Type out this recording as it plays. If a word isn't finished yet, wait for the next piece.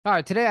All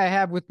right, today I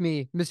have with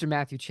me Mr.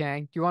 Matthew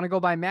Chang. Do you want to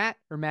go by Matt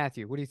or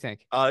Matthew? What do you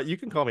think? You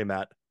can call me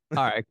Matt.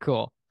 All right,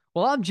 cool.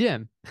 Well, I'm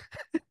Jim.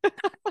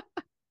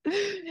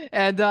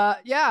 And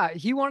yeah,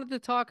 he wanted to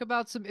talk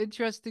about some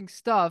interesting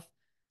stuff,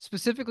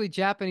 specifically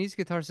Japanese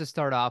guitars to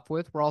start off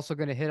with. We're also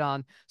going to hit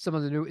on some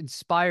of the new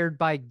inspired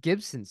by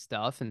Gibson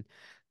stuff. And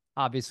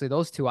obviously,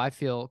 those two I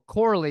feel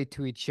correlate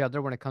to each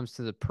other when it comes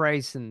to the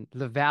price and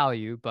the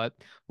value, but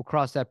we'll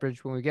cross that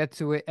bridge when we get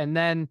to it. And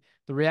then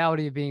the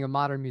reality of being a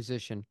modern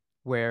musician,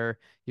 where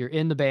you're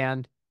in the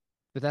band,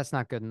 but that's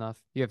not good enough.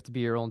 You have to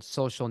be your own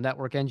social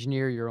network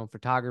engineer, your own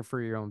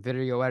photographer, your own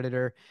video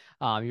editor,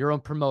 your own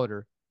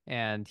promoter.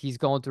 And he's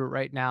going through it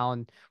right now,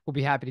 and we'll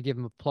be happy to give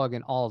him a plug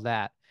in all of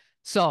that.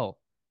 So,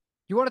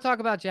 you want to talk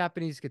about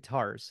Japanese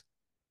guitars?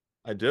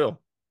 I do.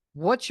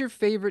 What's your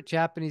favorite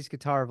Japanese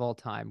guitar of all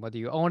time, whether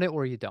you own it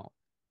or you don't?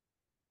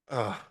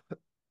 Uh,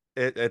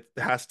 it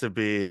has to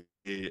be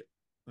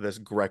this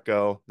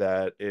Greco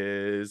that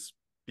is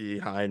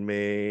behind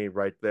me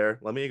right there.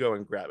 Let me go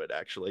and grab it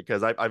actually,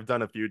 because I've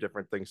done a few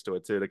different things to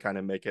it too to kind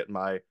of make it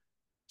my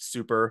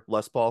super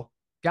Les Paul.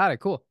 Got it.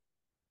 Cool.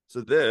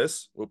 So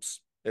this,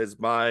 whoops, is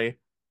my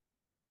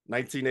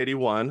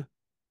 1981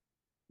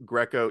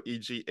 Greco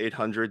EG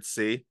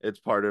 800C. It's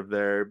part of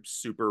their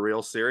Super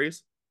Real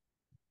series,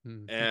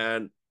 Mhm.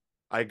 and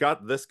I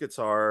got this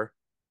guitar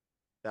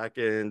back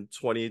in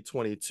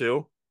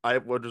 2022. I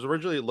was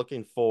originally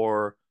looking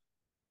for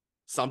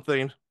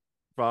something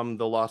from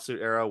the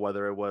lawsuit era,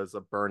 whether it was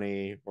a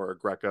Bernie or a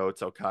Greco,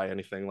 Tokai,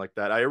 anything like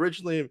that.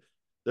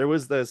 There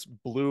was this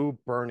blue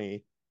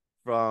Bernie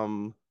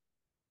from,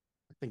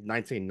 I think,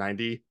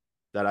 1990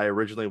 that I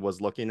originally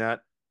was looking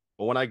at.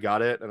 But when I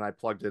got it and I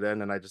plugged it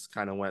in and I just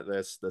kind of went,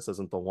 this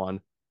isn't the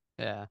one.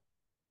 Yeah.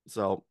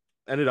 So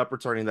ended up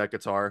returning that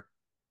guitar,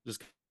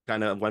 just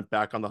kind of went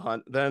back on the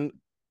hunt. Then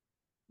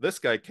this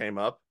guy came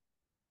up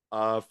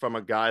from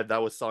a guy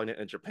that was selling it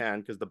in Japan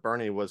because the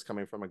Bernie was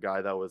coming from a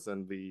guy that was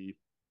in the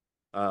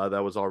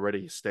that was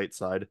already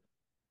stateside.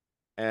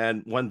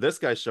 And when this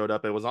guy showed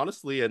up, it was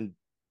honestly in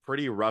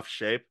pretty rough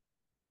shape.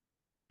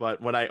 But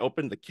when I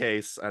opened the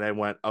case and I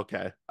went,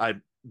 okay,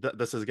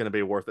 this is going to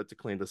be worth it to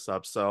clean this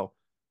up. So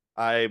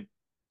I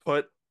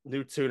put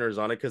new tuners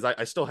on it because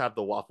I still have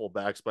the waffle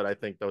backs, but I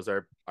think those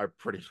are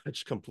pretty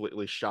much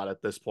completely shot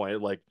at this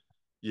point. Like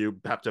you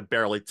have to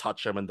barely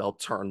touch them and they'll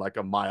turn like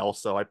a mile.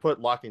 So I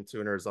put locking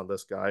tuners on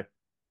this guy.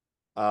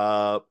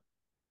 Uh,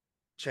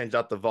 changed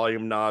out the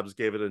volume knobs,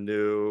 gave it a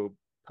new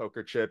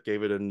poker chip,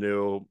 gave it a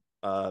new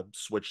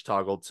switch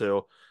toggle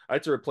too. I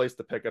had to replace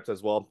the pickups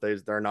as well.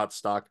 They're not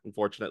stock,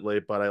 unfortunately,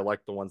 but I like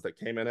the ones that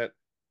came in it.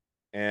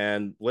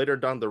 And later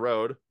down the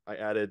road, I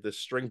added this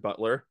string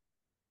butler,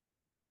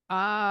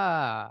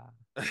 Ah,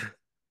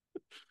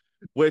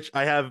 which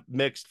I have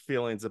mixed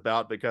feelings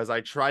about because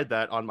I tried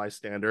that on my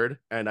standard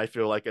and I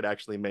feel like it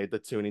actually made the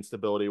tuning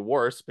stability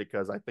worse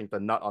because I think the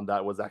nut on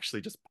that was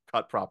actually just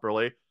cut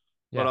properly.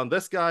 But yeah. on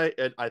this guy,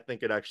 I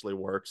think it actually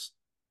works.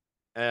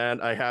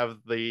 And I have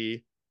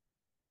the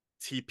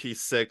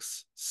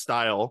TP6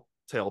 style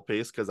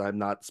tailpiece because I'm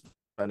not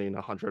spending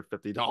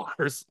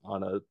 $150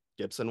 on a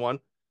Gibson one.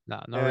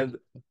 No, no reason.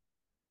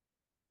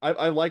 And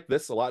I like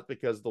this a lot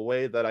because the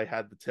way that I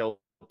had the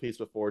tailpiece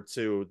before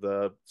too,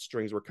 the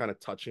strings were kind of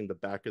touching the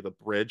back of the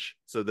bridge.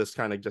 So this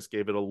kind of just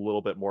gave it a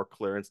little bit more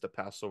clearance to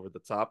pass over the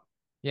top.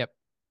 Yep.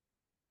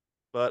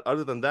 But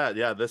other than that,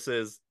 yeah, this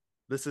is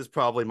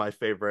probably my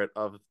favorite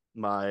of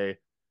my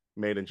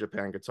made in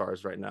Japan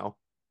guitars right now.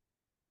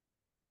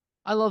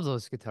 I love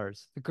those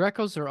guitars. The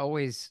Grecos are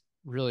always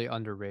really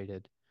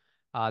underrated.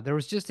 There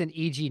was just an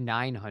EG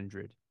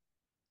 900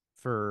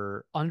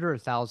 for under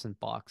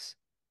 $1,000.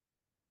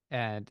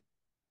 And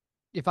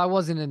if I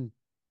wasn't in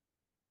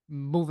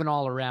moving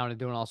all around and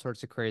doing all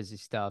sorts of crazy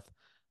stuff,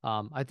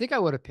 I think I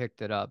would have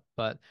picked it up.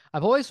 But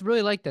I've always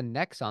really liked the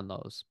necks on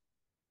those.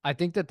 I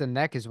think that the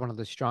neck is one of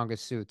the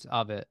strongest suits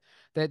of it.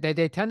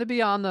 They tend to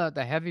be on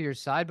the heavier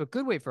side, but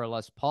good weight for a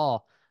Les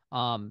Paul.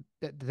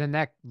 The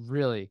neck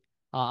really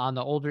on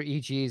the older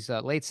EGs,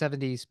 late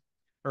 70s,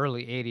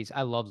 early 80s.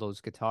 I love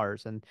those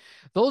guitars, and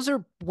those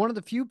are one of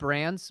the few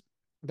brands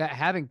that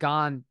haven't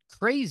gone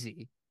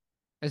crazy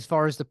as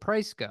far as the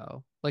price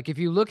go. Like if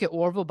you look at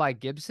Orville by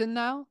Gibson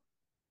now,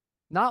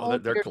 not Oh, only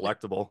they're are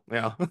collectible.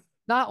 Yeah.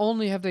 not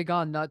only have they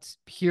gone nuts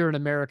here in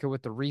America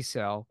with the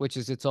resale, which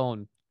is its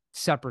own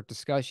separate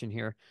discussion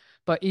here,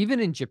 but even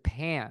in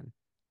Japan,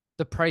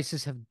 the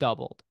prices have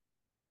doubled.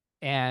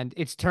 And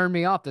it's turned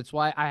me off. That's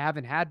why I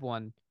haven't had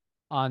one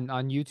on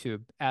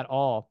YouTube at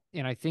all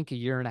in I think a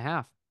year and a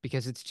half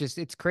because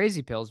it's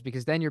crazy pills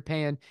because then you're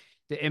paying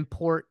the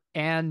import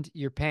and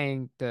you're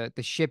paying the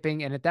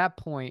shipping. And at that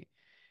point,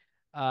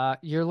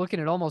 you're looking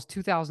at almost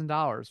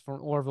 $2,000 for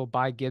an Orville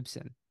by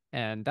Gibson.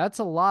 And that's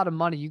a lot of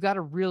money. You got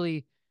to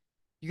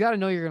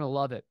know you're going to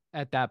love it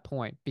at that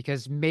point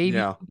because maybe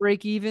Yeah. you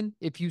break even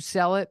if you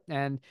sell it.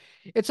 And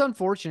it's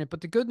unfortunate,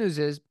 but the good news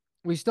is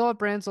we still have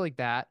brands like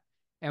that.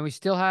 And we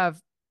still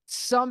have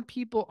some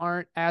people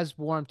aren't as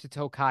warm to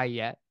Tokai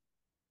yet.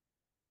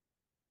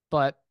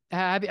 But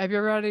have you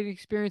ever had any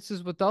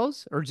experiences with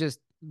those or just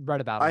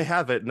read about I them.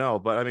 haven't, no,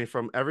 but I mean,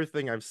 from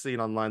everything I've seen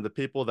online, the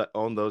people that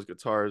own those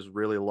guitars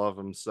really love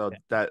them. So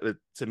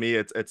to me,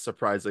 it's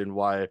surprising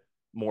why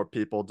more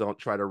people don't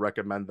try to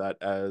recommend that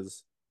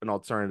as an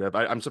alternative.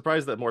 I'm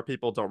surprised that more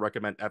people don't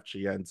recommend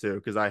FGN too,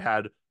 because I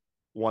had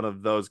one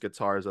of those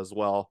guitars as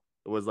well.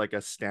 It was like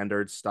a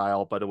standard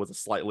style, but it was a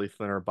slightly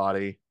thinner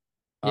body.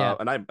 Yeah.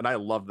 And I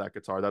love that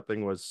guitar. That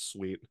thing was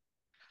sweet.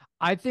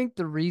 I think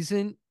the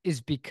reason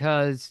is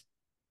because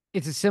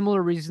it's a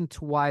similar reason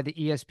to why the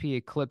ESP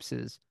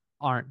Eclipses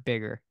aren't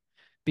bigger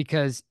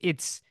because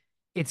it's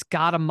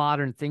got a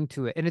modern thing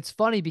to it. And it's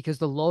funny because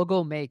the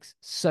logo makes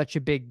such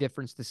a big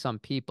difference to some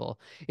people.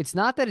 It's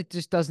not that it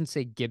just doesn't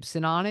say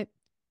Gibson on it.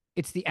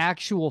 It's the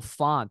actual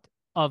font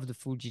of the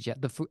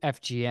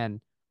FGN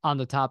on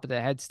the top of the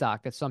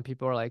headstock that some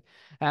people are like,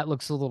 that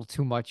looks a little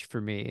too much for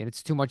me. And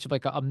it's too much of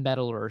like a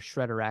metal or a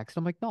shredder rack. So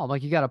I'm like, no, I'm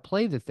like, you got to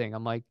play the thing.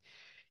 I'm like,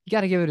 you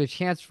got to give it a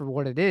chance for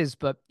what it is.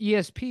 But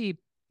ESP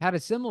had a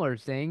similar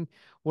thing,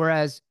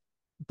 whereas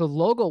the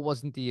logo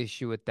wasn't the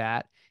issue with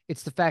that.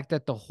 It's the fact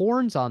that the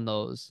horns on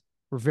those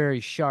were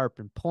very sharp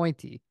and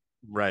pointy.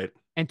 Right.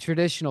 And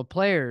traditional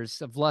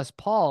players of Les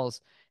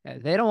Pauls,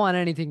 they don't want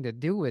anything to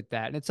do with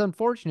that. And it's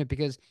unfortunate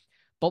because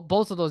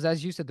both of those,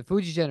 as you said, the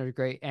Fujigen are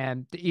great,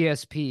 and the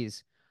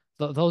ESPs,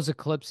 those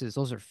Eclipses,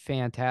 those are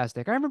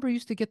fantastic. I remember I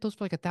used to get those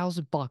for like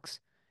 $1,000,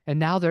 and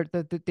now they're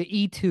the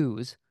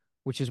E2s,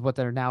 which is what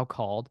they're now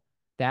called,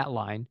 that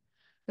line.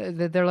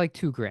 They're like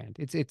 2 grand.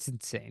 It's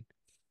insane.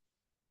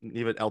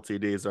 Even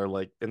LTDs are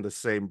like in the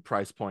same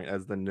price point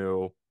as the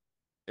new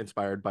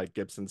inspired by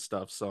Gibson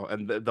stuff. So,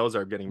 and those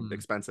are getting Hmm.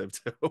 expensive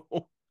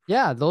too.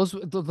 Yeah, those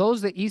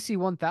the EC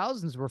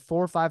 1000s were $400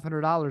 or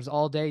 $500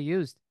 all day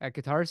used at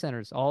guitar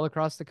centers all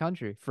across the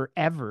country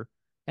forever.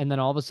 And then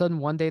all of a sudden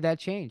one day that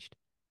changed.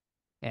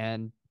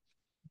 And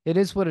it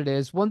is what it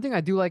is. One thing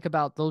I do like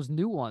about those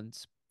new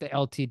ones, the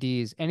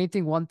LTDs,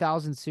 anything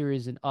 1000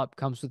 series and up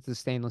comes with the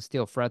stainless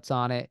steel frets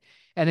on it.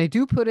 And they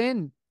do put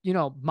in,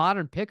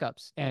 modern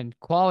pickups and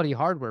quality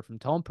hardware from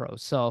Tone Pro.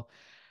 So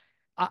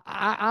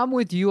I'm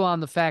with you on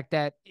the fact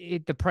that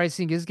the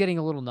pricing is getting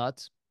a little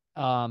nuts.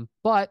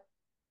 But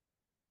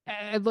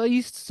at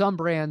least some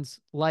brands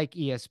like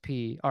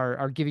ESP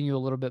are giving you a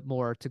little bit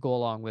more to go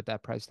along with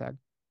that price tag.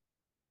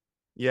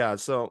 Yeah,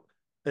 so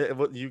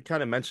what you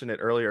kind of mentioned it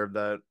earlier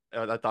that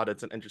I thought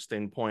it's an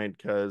interesting point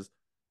because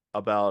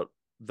about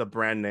the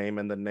brand name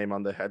and the name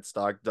on the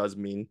headstock does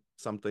mean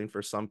something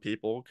for some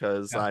people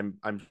because Yeah.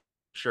 I'm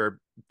sure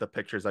the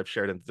pictures I've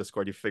shared in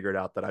Discord you figured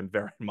out that I'm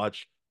very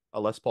much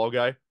a Les Paul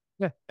guy.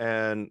 Yeah.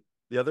 And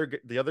the other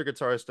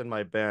guitarist in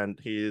my band,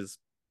 he's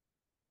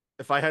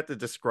if I had to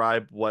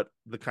describe what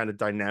the kind of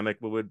dynamic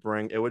we would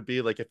bring, it would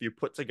be like if you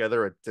put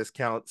together a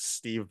discount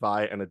Steve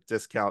Vai and a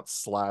discount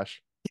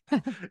Slash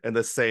in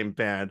the same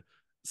band.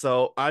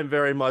 So I'm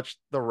very much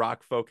the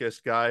rock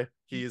focused guy.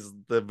 He's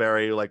the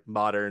very like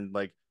modern,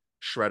 like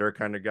shredder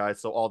kind of guy.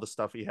 So all the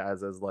stuff he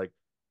has is like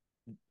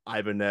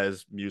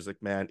Ibanez, Music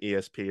Man,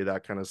 ESP,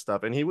 that kind of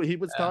stuff. And he was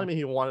Yeah. telling me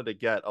he wanted to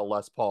get a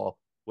Les Paul,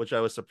 which I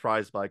was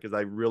surprised by because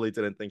I really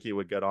didn't think he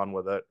would get on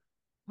with it.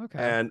 Okay.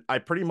 And I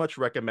pretty much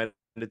recommended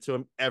to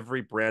him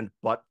every brand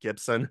but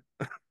Gibson.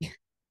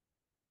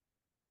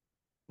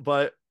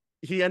 But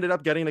he ended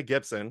up getting a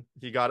Gibson.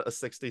 He got a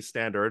 60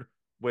 standard,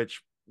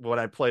 which when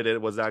I played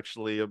it was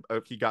actually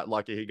he got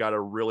lucky. He got a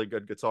really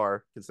good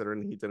guitar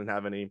considering he didn't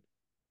have any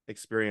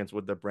experience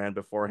with the brand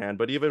beforehand.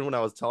 But even when I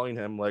was telling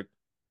him like,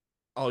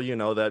 oh,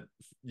 that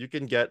you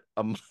can get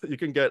you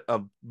can get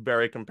a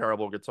very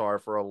comparable guitar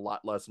for a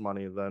lot less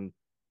money than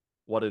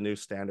what a new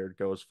standard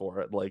goes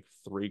for at like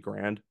 3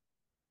 grand.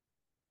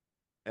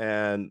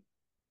 And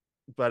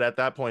but at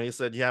that point he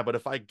said, yeah, but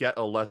if I get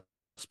a Les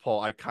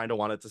Paul, I kind of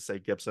wanted to say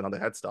Gibson on the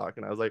headstock.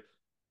 And I was like,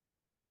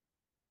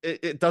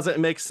 it doesn't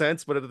make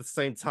sense, but at the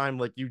same time,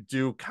 like you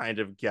do kind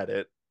of get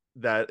it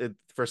that it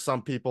for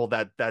some people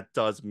that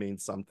does mean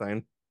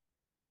something.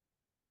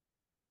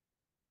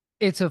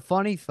 It's a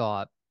funny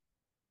thought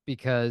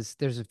because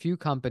there's a few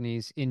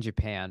companies in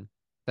Japan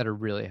that are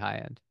really high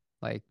end,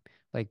 like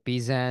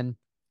Bizen,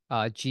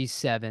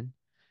 G7,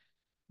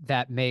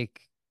 that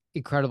make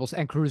incredibles,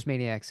 and Cruise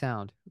Maniac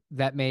Sound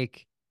that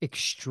make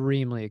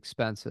extremely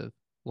expensive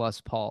Les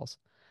Pauls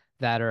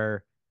that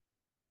are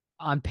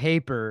on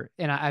paper.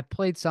 And I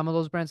played some of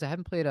those brands. I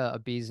haven't played a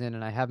Bizen,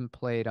 and I haven't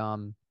played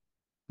one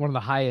of the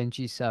high end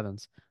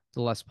G7s,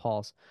 the Les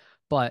Pauls,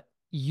 but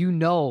you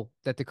know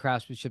that the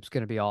craftsmanship's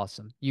going to be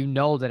awesome. You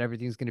know that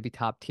everything's going to be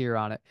top tier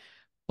on it.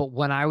 But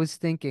when I was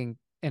thinking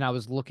and I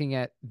was looking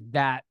at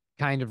that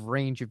kind of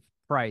range of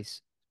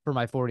price for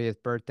my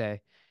 40th birthday,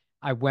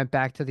 I went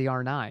back to the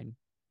R9.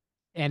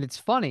 And it's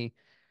funny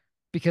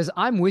because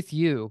I'm with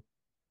you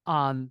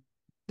on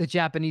the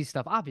Japanese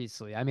stuff,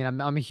 obviously. I mean,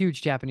 I'm a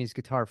huge Japanese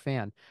guitar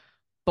fan.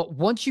 But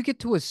once you get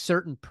to a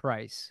certain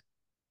price,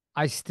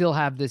 I still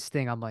have this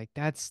thing. I'm like,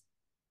 that's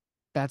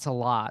a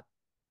lot.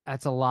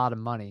 That's a lot of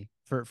money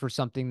for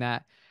something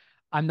that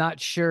I'm not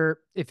sure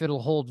if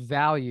it'll hold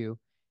value.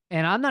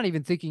 And I'm not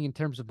even thinking in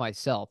terms of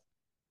myself.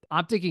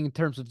 I'm thinking in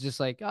terms of just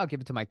like, I'll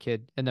give it to my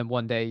kid. And then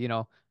one day,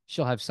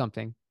 she'll have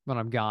something. when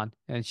I'm gone,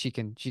 and she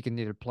can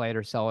either play it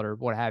or sell it or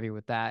what have you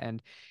with that.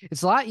 And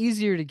it's a lot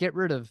easier to get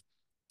rid of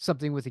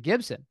something with a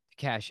Gibson to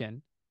cash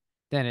in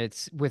than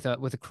it's with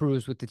a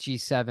Cruise with the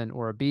G7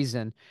 or a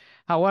Bison.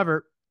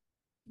 However,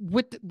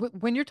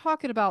 when you're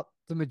talking about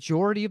the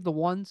majority of the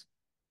ones,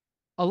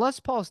 a Les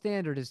Paul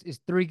standard is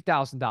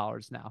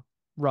 $3,000 now,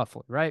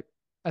 roughly, right?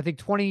 I think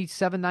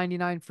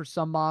 27.99 for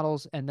some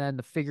models, and then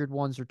the figured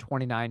ones are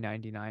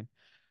 29.99,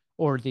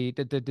 or the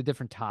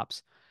different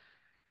tops.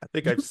 I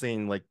think I've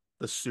seen like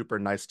the super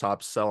nice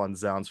tops sell on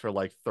Zounds for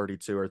like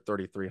 32 or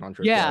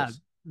 3300 Yeah,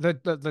 bucks.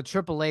 the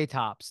AAA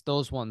tops,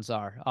 those ones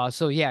are.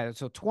 So yeah,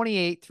 so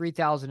 28,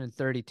 3,000 and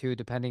 32,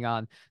 depending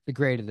on the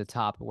grade of the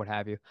top or what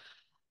have you.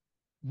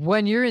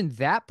 When you're in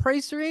that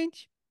price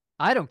range,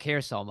 I don't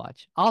care so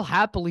much. I'll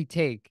happily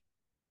take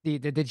the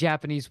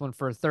Japanese one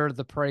for a third of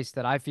the price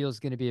that I feel is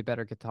going to be a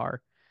better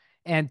guitar.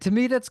 And to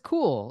me, that's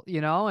cool,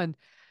 you know? And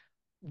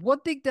one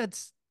thing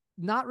that's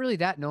not really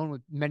that known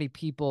with many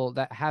people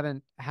that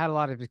haven't had a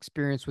lot of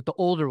experience with the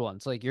older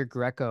ones, like your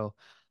Greco,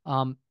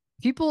 um,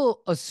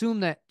 people assume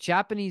that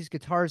Japanese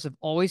guitars have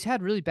always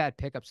had really bad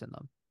pickups in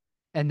them.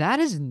 And that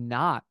is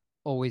not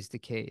always the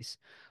case.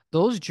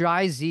 Those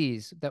dry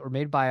Z's that were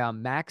made by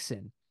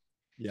Maxon,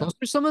 Yeah. those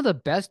are some of the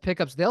best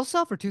pickups. They'll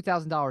sell for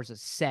 $2,000 a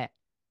set,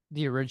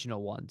 the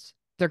original ones.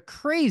 They're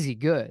crazy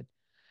good.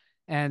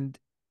 And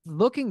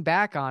looking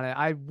back on it,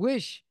 I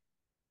wish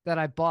that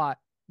I bought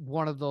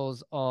one of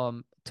those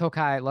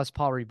Tokai Les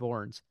Paul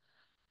Reborns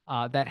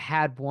that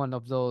had one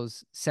of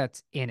those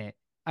sets in it.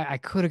 I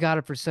could have got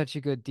it for such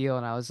a good deal,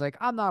 and I was like,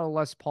 I'm not a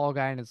Les Paul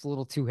guy, and it's a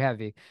little too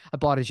heavy. I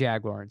bought a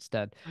Jaguar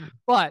instead.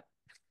 But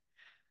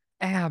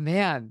ah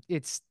man,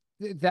 it's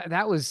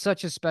that was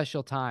such a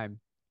special time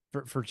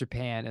for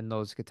Japan and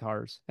those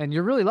guitars. And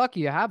you're really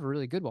lucky you have a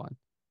really good one.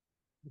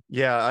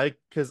 Yeah, I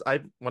because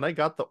I when I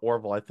got the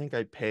Orville, I think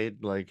I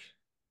paid like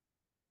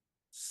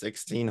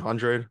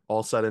 1600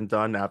 all said and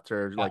done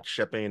after Yeah. like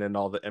shipping and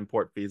all the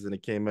import fees and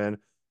it came in.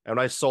 And when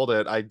I sold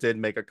it, I did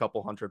make a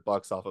couple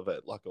 $100 off of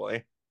it,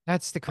 luckily.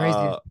 That's the Uh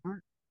craziest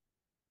part.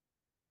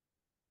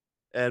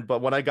 and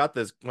but when I got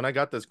this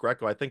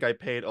Greco, I think I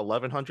paid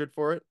 1100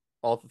 for it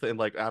all thing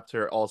like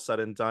after all said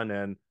and done.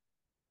 And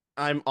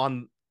I'm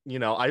on,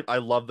 I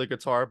love the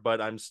guitar,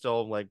 but I'm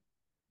still like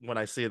when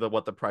I see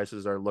what the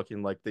prices are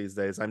looking like these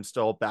days, I'm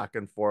still back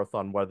and forth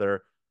on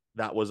whether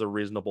that was a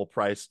reasonable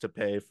price to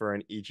pay for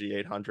an EG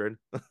 800.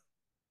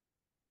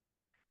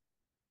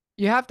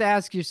 You have to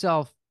ask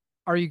yourself,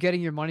 are you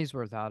getting your money's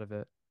worth out of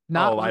it? Oh,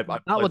 Not played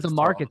what this the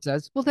guitar all. market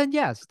says. Well, then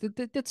yes,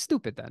 that's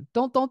stupid. Then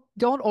don't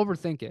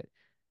overthink it.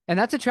 And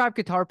that's a trap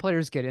guitar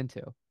players get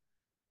into.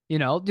 You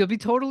know, you'll be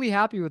totally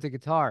happy with the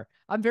guitar.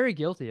 I'm very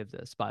guilty of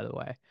this, by the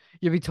way.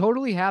 You'll be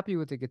totally happy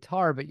with the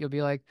guitar, but you'll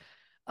be like,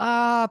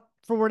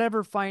 for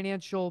whatever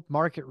financial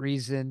market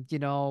reason,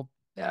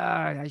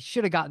 I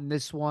should have gotten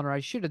this one, or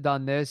I should have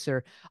done this,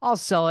 or I'll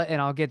sell it and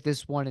I'll get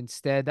this one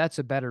instead. That's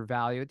a better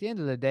value. At the end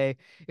of the day,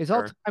 it's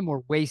all Sure. time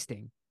we're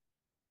wasting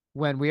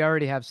when we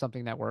already have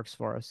something that works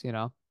for us, you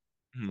know?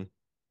 Mhm.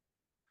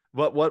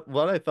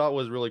 What I thought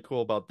was really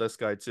cool about this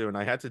guy too, and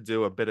I had to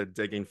do a bit of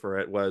digging for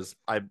it, was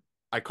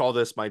I call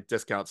this my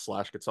discount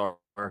slash guitar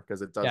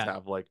because it does Yeah,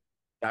 have like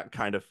that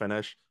kind of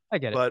finish. I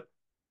get it. But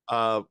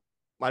uh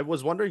I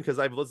was wondering because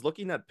I was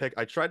looking at pick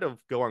I tried to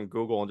go on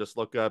Google and just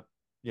look up,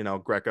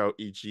 Greco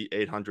EG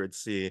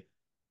 800C,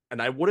 and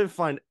I wouldn't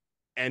find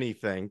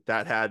anything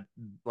that had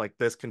like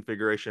this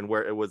configuration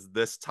where it was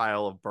this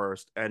tile of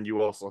burst and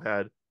you also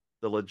had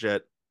the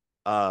legit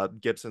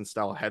Gibson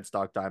style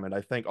headstock diamond.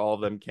 I think all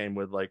of them came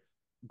with like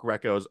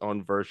Greco's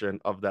own version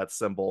of that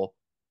symbol.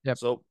 Yep.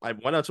 So I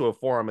went out to a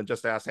forum and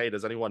just asked, hey,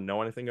 does anyone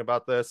know anything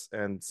about this?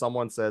 And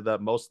someone said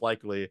that most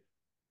likely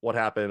what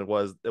happened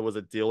was it was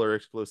a dealer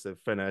exclusive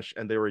finish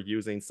and they were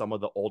using some of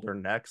the older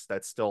necks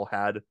that still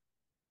had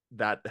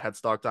that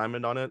headstock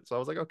diamond on it. So I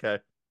was like, okay,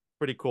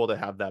 pretty cool to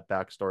have that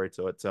backstory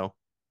to it. So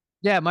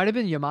Yeah, it might have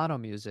been Yamato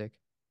music.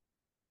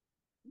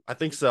 I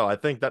think so. I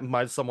think that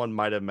someone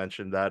might have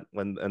mentioned that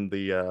when in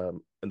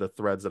the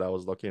threads that I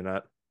was looking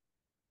at.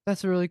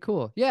 That's really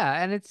cool.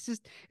 Yeah, and it's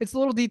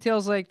little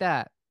details like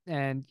that,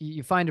 and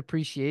you find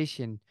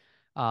appreciation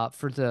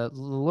for the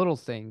little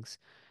things,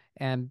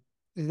 and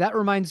that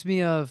reminds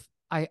me of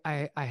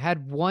I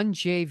had one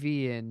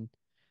JV in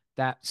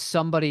that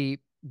somebody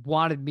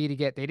wanted me to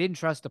get. They didn't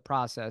trust the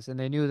process, and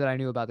they knew that I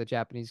knew about the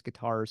Japanese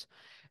guitars,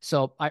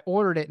 so I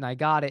ordered it and I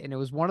got it, and it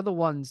was one of the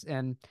ones.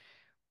 And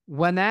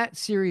when that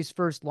series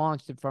first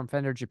launched from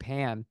Fender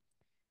Japan,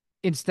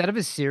 instead of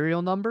a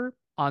serial number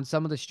on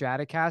some of the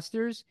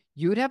Stratocasters,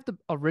 you would have the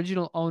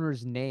original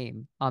owner's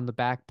name on the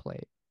back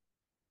plate.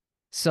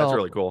 That's So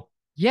really cool.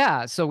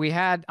 yeah, so we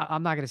had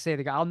I'm not gonna say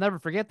the guy. I'll never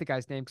forget the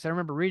guy's name because I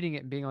remember reading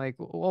it and being like,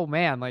 "Oh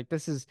man, like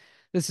this is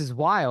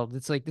wild."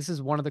 It's like this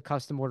is one of the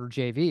custom order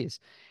JVs,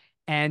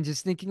 and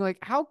just thinking like,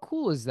 how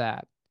cool is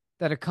that?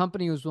 That a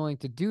company was willing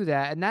to do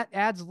that, and that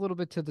adds a little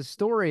bit to the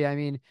story. I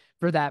mean,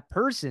 for that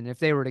person, if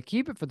they were to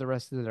keep it for the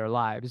rest of their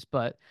lives,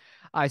 but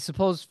I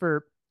suppose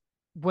for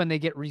when they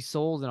get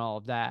resold and all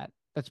of that.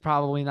 That's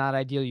probably not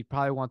ideal. You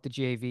probably want the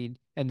JV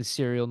and the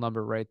serial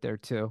number right there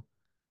too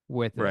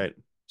with it. Right.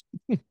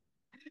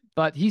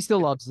 But he still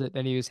It loves it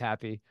and he was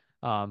happy.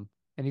 And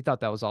he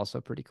thought that was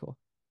also pretty cool.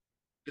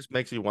 just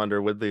makes you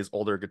wonder with these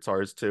older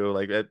guitars too.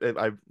 Like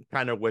I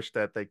kind of wish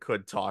that they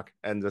could talk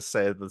and just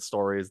say the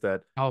stories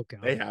that Oh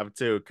they God. have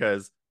too.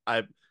 Because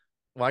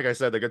like I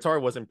said, the guitar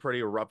was in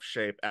pretty rough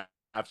shape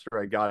after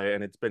I got it,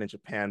 and it's been in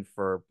Japan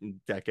for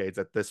decades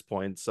at this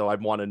point. So I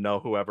want to know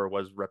whoever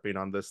was ripping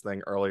on this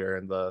thing earlier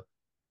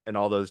in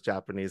all those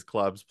Japanese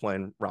clubs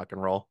playing rock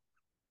and roll.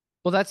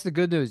 Well, that's the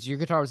good news. Your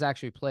guitar was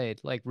actually played,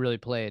 like really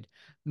played.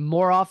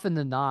 More often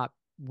than not,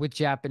 with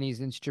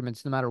Japanese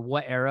instruments, no matter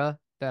what era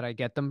that I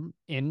get them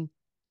in,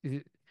 eh,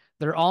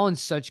 they're all in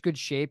such good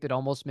shape, it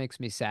almost makes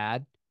me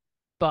sad.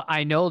 But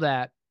I know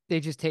that they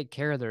just take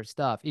care of their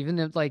stuff. Even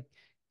if like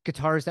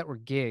guitars that were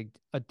gigged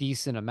a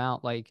decent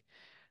amount, like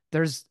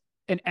there's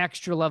an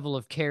extra level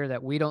of care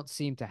that we don't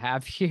seem to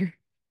have here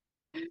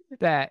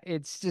that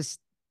it's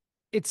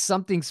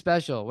something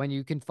special when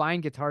you can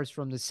find guitars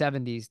from the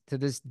 70s to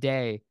this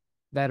day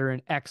that are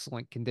in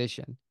excellent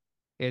condition.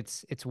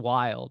 It's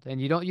wild.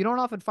 And you don't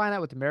often find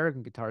that with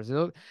American guitars. They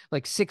look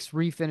like six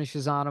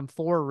refinishes on them,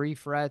 four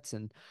refrets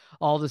and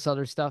all this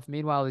other stuff.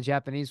 Meanwhile, the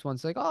Japanese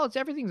ones like, oh, it's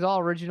everything's all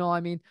original.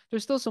 I mean,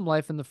 there's still some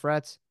life in the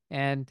frets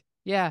and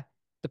yeah,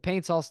 the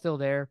paint's all still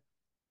there.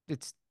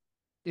 It's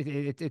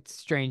it's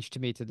strange to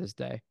me to this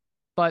day.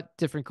 But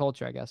different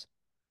culture, I guess.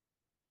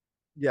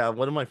 Yeah,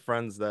 one of my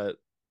friends that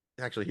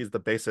actually he's the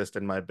bassist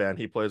in my band.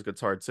 He plays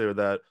guitar too.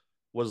 That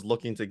was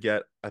looking to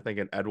get, I think,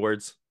 an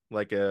Edwards,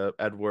 like a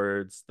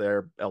Edwards,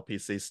 their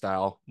LPC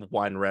style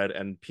wine red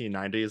and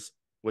P90s,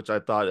 which I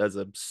thought is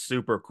a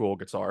super cool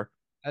guitar.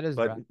 That is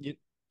But right.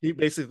 he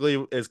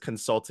basically is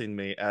consulting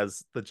me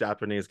as the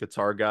Japanese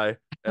guitar guy,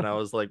 and I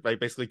was like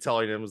basically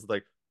telling him was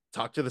like,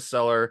 talk to the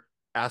seller,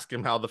 ask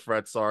him how the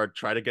frets are,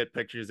 try to get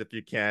pictures if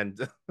you can.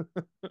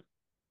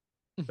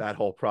 That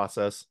whole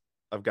process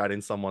of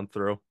guiding someone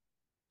through.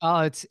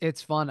 Oh,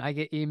 it's fun. I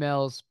get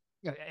emails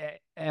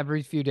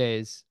every few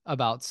days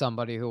about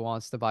somebody who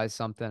wants to buy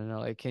something and they're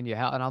like, "Can you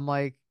help?" And I'm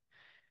like,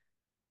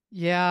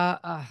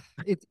 "Yeah,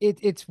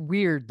 it's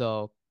weird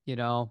though, you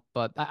know,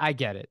 but I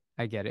get it.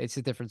 I get it. It's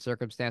a different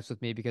circumstance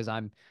with me because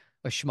I'm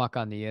a schmuck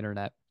on the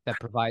internet that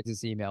provides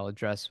his email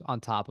address on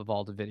top of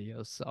all the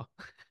videos. So,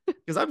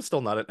 Because I'm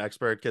still not an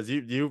expert because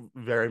you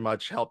very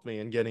much helped me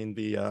in getting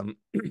the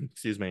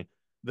excuse me,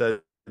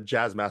 the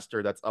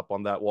Jazzmaster that's up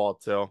on that wall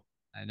too.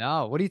 I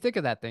know. What do you think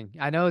of that thing?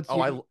 I know it's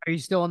Oh, you. Are you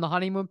still in the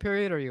honeymoon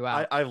period or are you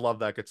out? I love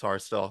that guitar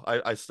still.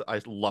 I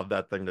love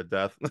that thing to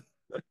death.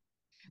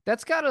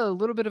 That's got a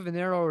little bit of a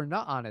narrower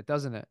nut on it,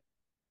 doesn't it?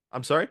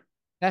 I'm sorry.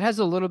 That has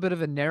a little bit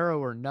of a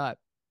narrower nut,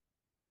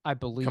 I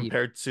believe.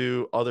 Compared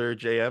to other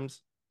JMs,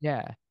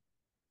 Yeah.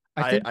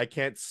 I think, I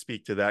can't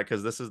speak to that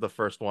because this is the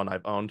first one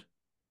I've owned.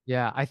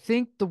 yeah, I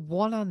think the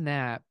one on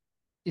that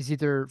is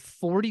either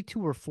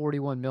 42 or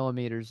 41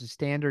 millimeters. The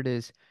standard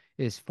is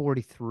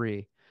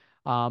 43.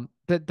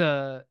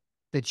 The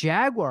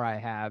Jaguar I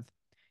have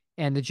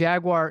and the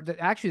Jaguar,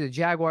 actually the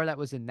Jaguar that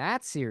was in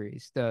that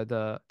series,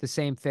 the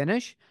same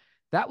finish,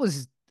 that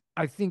was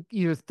I think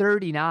either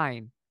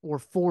 39 or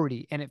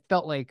 40, and it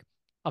felt like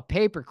a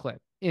paperclip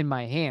in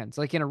my hands,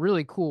 like in a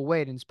really cool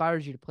way. It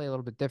inspires you to play a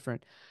little bit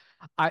different.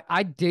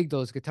 I dig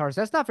those guitars.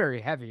 That's not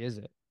very heavy, is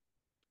it?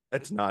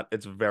 It's not.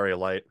 It's very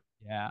light.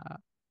 Yeah.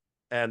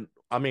 And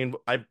I mean,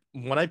 I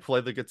when I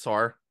play the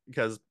guitar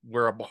because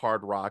we're a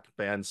hard rock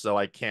band, so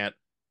I can't.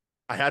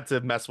 I had to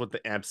mess with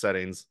the amp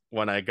settings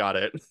when I got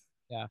it.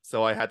 Yeah.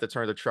 So I had to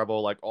turn the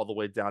treble like all the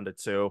way down to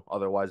two.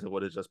 Otherwise, it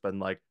would have just been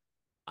like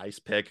ice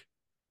pick.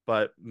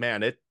 But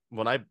man, it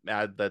when I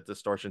add that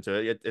distortion to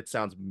it, it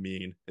sounds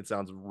mean. It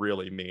sounds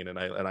really mean, and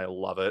I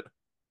love it.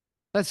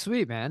 That's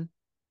sweet, man.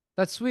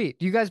 That's sweet.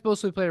 Do you guys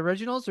mostly play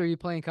originals or are you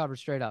playing covers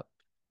straight up?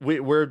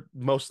 We're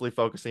mostly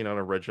focusing on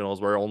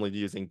originals. We're only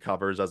using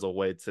covers as a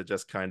way to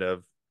just kind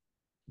of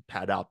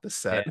pad out the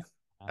Yeah. set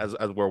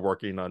as we're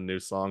working on new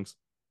songs.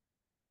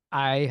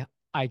 I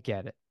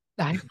get it.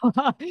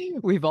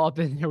 We've all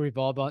been there. We've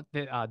all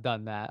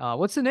done that.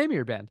 What's the name of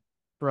your band,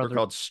 We're brother?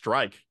 called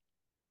Stryke.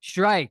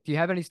 Strike. Do you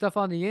have any stuff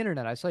on the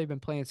internet? I saw you've been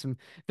playing some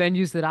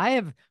venues that I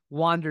have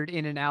wandered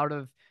in and out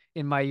of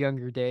in my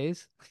younger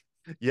days.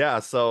 Yeah,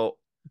 so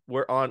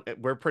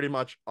we're pretty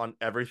much on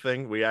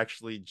everything. We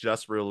actually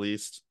just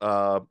released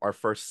our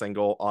first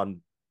single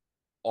on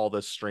all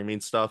the streaming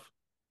stuff.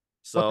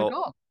 What's it So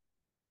called?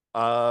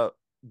 uh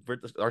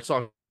our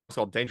song is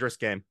called Dangerous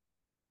Game.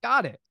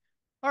 Got it.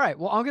 All right.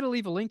 Well, I'm gonna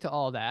leave a link to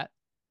all that.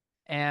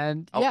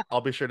 And yeah, I'll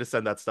be sure to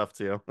send that stuff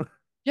to you.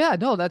 yeah,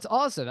 no, that's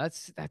awesome.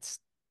 That's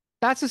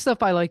the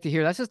stuff I like to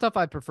hear. That's the stuff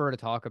I prefer to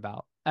talk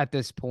about at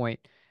this point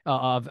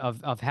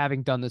of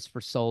having done this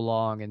for so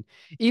long. And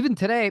even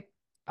today,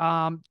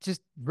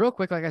 just real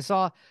quick, like I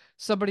saw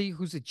somebody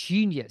who's a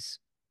genius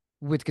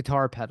with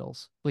guitar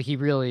pedals. Like he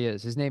really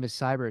is. His name is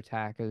Cyber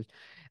Attack.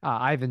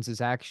 Ivan's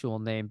his actual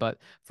name, but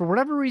for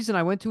whatever reason,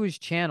 I went to his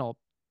channel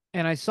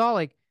and I saw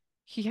like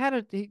he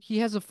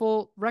has a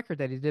full record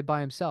that he did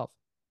by himself,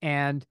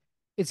 and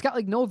it's got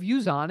like no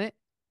views on it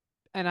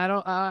and I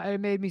don't, it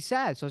made me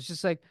sad. So it's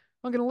just like,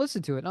 I'm gonna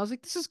listen to it. And I was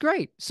like, this is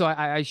great. So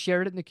I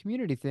shared it in the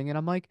community thing, and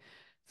I'm like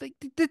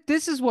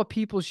this is what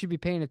people should be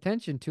paying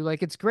attention to.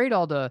 Like, it's great.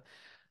 All the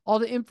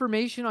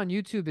information on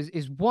YouTube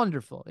is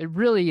wonderful. It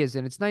really is,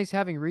 and it's nice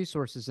having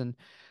resources. And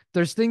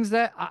there's things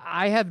that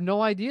I have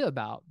no idea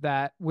about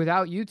that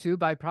without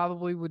YouTube, I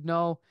probably would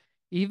know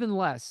even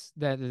less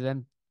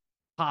than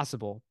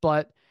possible.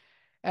 But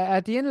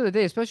at the end of the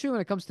day, especially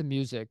when it comes to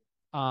music,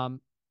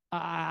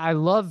 I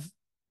love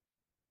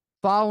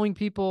following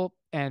people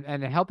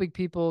and helping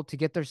people to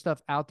get their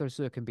stuff out there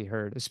so it can be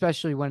heard,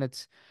 especially when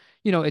it's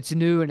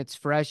new and it's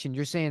fresh, and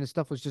you're saying the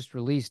stuff was just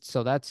released.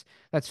 So that's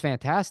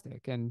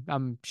fantastic. And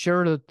I'm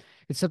sure that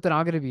it's something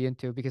I'm going to be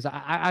into because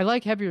I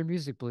like heavier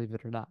music, believe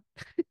it or not.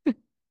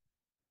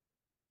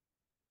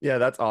 Yeah,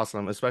 that's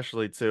awesome,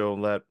 especially too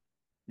that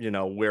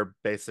we're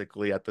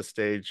basically at the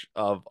stage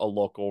of a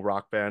local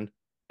rock band.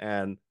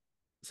 And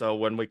so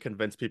when we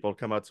convince people to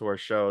come out to our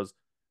shows,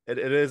 it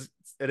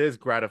is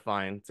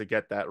gratifying to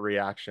get that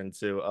reaction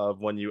too of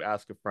when you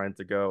ask a friend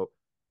to go,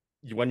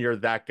 when you're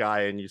that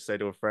guy and you say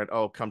to a friend,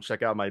 "Oh, come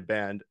check out my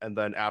band," and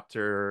then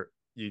after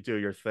you do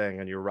your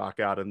thing and you rock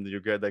out and you're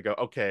good, they go,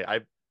 "Okay,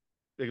 I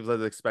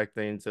was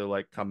expecting to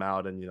like come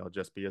out and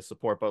just be a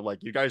support, but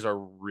like you guys are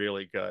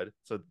really good."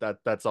 So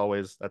that's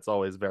always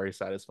very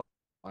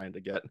satisfying to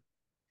get.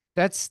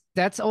 That's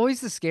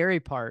always the scary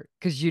part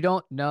because you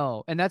don't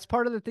know. And that's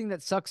part of the thing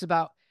that sucks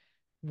about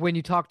when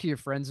you talk to your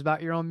friends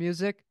about your own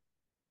music,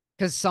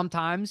 because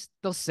sometimes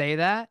they'll say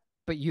that,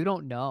 but you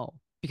don't know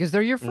because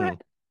they're your friend.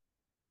 Mm,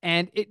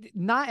 And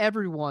not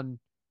everyone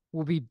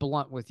will be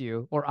blunt with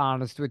you or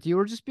honest with you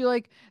or just be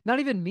like, not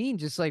even mean,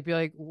 just like be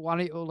like, why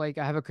don't you, like,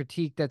 I have a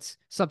critique that's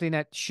something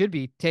that should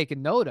be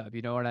taken note of.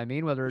 You know what I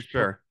mean? Whether it's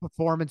sure.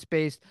 performance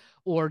based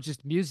or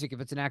just music, if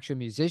it's an actual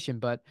musician.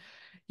 But,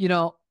 you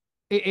know,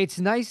 it's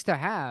nice to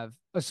have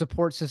a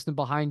support system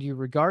behind you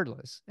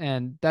regardless.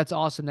 And that's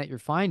awesome that you're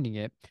finding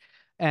it.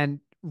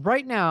 And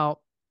right now,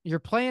 you're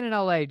playing in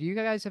LA. Do you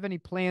guys have any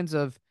plans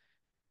of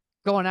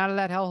going out of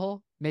that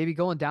hellhole? Maybe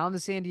going down to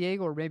San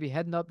Diego or maybe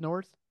heading up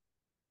north?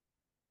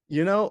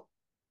 You know,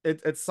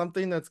 it's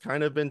something that's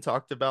kind of been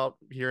talked about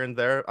here and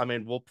there. I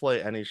mean, we'll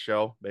play any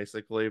show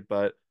basically,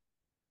 but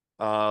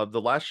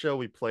the last show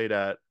we played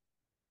at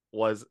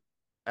was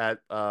at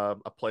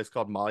a place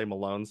called Molly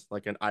Malone's,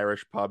 like an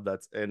Irish pub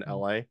that's in Mm.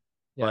 LA.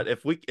 Yeah. But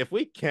if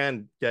we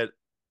can get,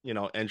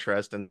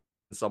 interest in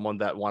someone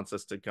that wants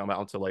us to come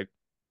out to like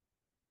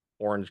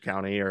Orange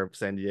County or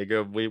San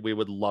Diego, we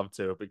would love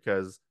to,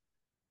 because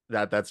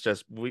that's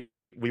just we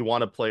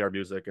want to play our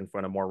music in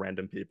front of more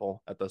random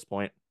people at this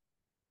point.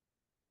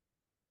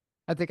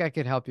 I think I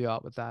could help you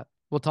out with that.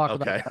 We'll talk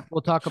about Okay. that.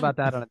 We'll talk about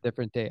that on a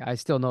different day. I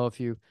still know a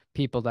few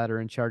people that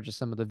are in charge of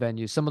some of the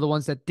venues, some of the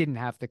ones that didn't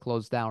have to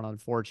close down,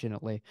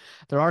 unfortunately.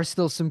 There are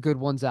still some good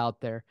ones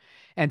out there.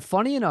 And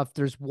funny enough,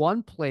 there's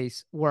one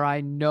place where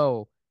I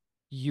know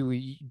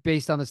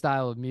based on the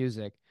style of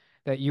music,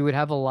 that you would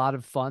have a lot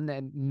of fun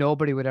and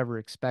nobody would ever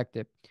expect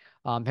it.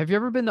 Have you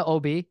ever been to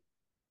OB? I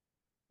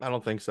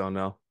don't think so,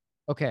 no.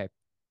 Okay.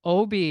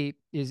 OB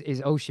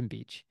is Ocean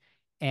Beach.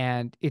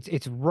 And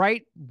it's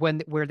right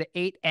where the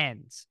eight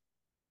ends.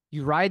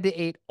 You ride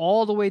the eight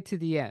all the way to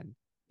the end.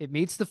 It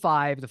meets the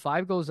five. The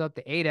five goes up,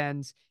 the eight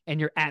ends, and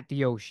you're at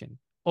the ocean.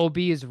 OB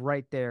is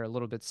right there, a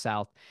little bit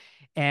south.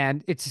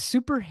 And it's a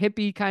super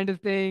hippie kind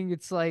of thing.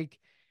 It's like,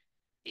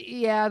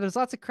 yeah, there's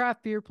lots of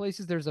craft beer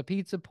places. There's a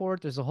pizza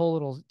port. There's a whole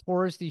little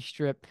touristy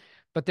strip.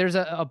 But there's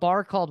a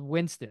bar called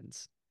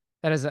Winston's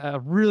that is a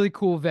really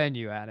cool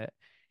venue at it.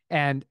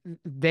 And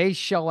they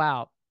show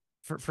out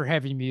for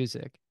heavy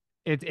music.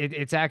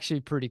 It's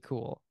actually pretty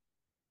cool.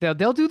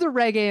 They'll do the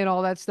reggae and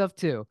all that stuff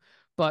too.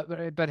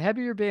 But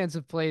heavier bands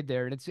have played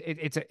there, and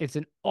it's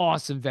an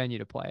awesome venue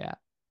to play at.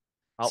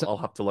 I'll So I'll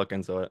have to look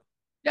into it.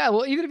 yeah,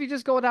 well, even if you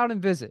just go down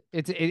and visit,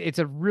 it's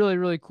a really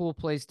really cool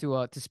place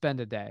to spend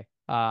a day.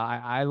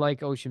 I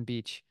like Ocean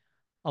Beach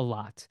a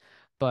lot,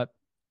 but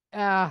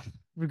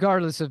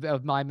regardless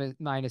of my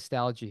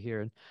nostalgia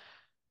here, and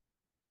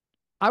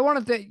I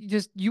wanted to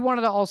just you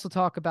wanted to also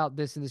talk about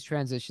this, and this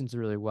transitions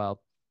really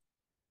well.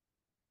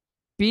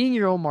 Being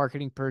your own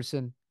marketing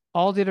person,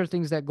 all the other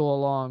things that go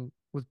along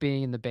with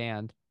being in the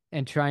band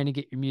and trying to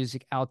get your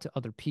music out to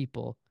other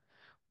people.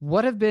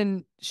 What have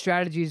been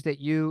strategies that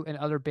you and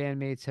other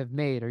bandmates have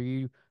made? Are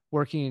you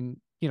working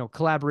in,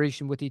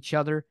 collaboration with each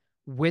other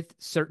with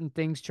certain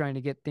things, trying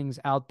to get things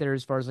out there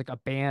as far as like a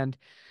band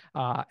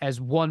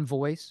as one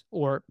voice?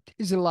 Or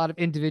is it a lot of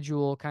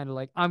individual kind of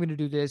like, I'm going to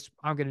do this,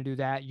 I'm going to do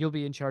that, you'll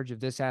be in charge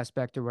of this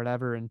aspect or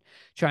whatever, and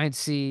try and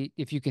see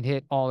if you can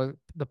hit all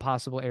the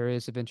possible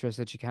areas of interest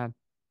that you can?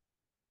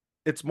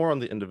 It's more on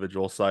the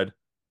individual side,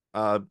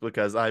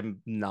 because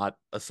I'm not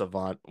a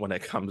savant when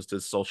it comes to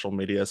social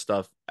media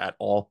stuff at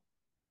all.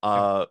 Okay.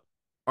 Uh,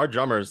 our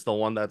drummer is the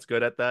one that's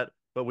good at that,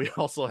 but we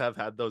also have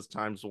had those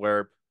times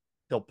where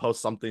he'll post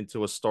something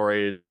to a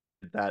story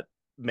that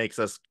makes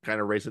us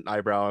kind of raise an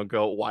eyebrow and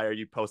go, "Why are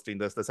you posting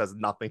this? This has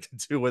nothing to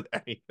do with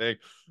anything."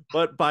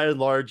 But by and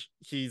large,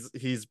 he's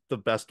the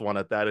best one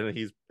at that, and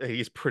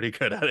he's pretty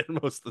good at it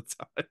most of the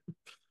time.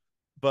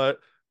 But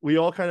we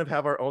all kind of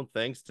have our own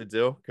things to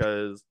do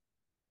because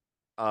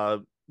uh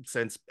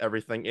since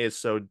everything is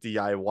so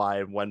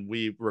DIY, when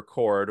we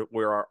record,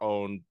 we're our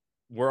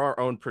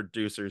own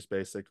producers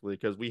basically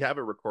because we have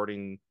a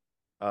recording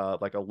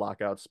like a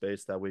lockout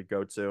space that we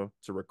go to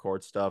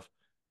record stuff.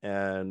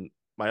 And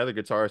my other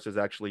guitarist is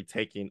actually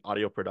taking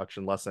audio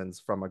production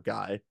lessons from a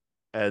guy,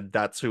 and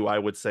that's who I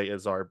would say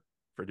is our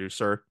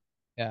producer,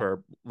 Yeah.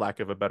 for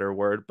lack of a better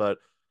word. But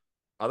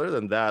other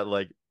than that,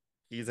 like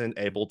he's in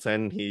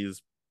Ableton,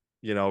 he's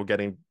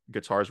getting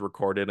guitars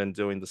recorded and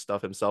doing the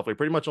stuff himself. We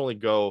pretty much only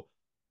go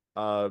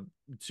uh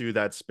to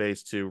that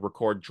space to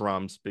record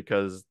drums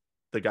because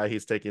the guy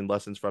he's taking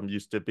lessons from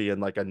used to be in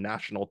like a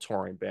national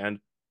touring band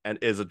and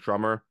is a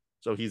drummer,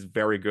 so he's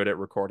very good at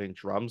recording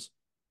drums.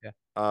 Yeah.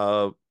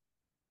 uh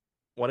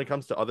when it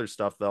comes to other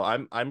stuff though,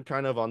 I'm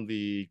kind of on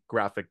the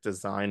graphic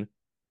design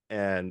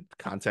and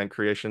content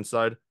creation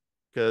side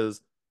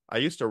because I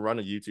used to run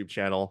a YouTube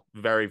channel,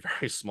 very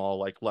very small,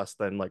 like less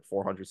than like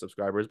 400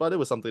 subscribers, but it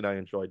was something I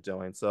enjoyed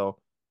doing. So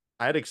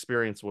I had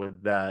experience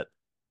with that,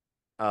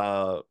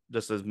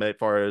 just as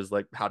far as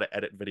like how to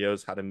edit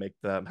videos, how to make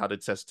them, how to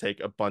just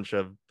take a bunch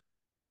of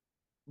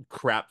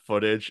crap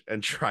footage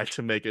and try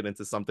to make it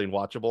into something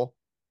watchable.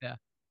 Yeah.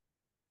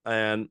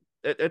 And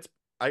it's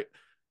I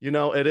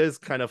it is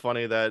kind of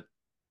funny that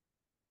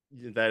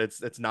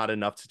it's not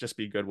enough to just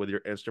be good with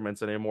your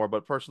instruments anymore.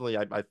 But personally,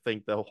 I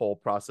think the whole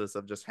process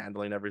of just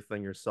handling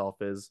everything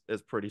yourself is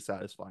pretty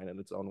satisfying in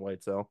its own way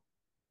too.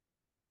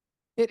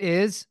 It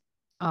is.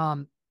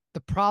 Um,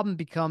 the problem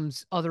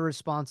becomes other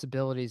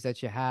responsibilities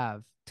that you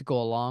have to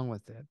go along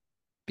with it.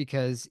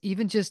 Because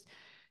even just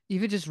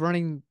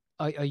running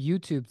a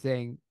YouTube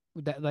thing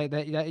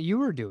that you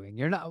were doing,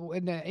 you're not,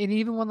 and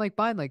even one like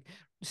mine, like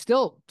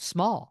still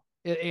small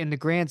in the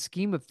grand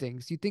scheme of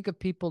things. You think of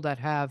people that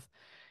have,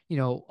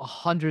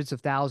 hundreds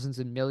of thousands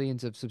and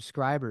millions of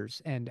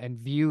subscribers and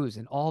views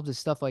and all of this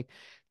stuff, like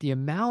the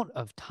amount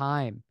of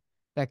time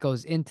that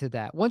goes into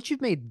that. Once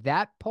you've made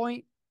that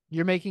point,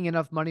 you're making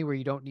enough money where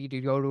you don't need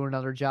to go to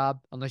another job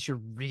unless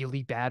you're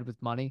really bad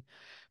with money.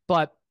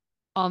 But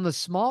on the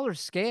smaller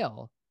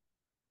scale,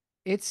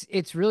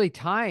 it's really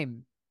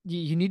time.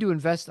 You need to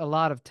invest a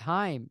lot of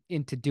time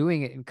into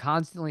doing it and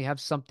constantly have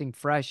something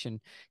fresh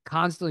and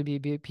constantly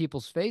be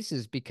people's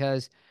faces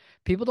because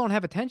people don't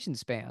have attention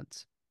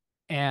spans.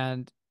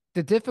 And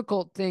the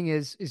difficult thing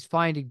is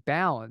finding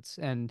balance.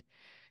 And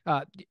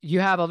you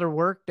have other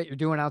work that you're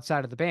doing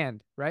outside of the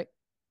band, right?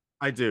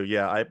 I do,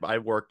 yeah. I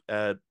work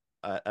at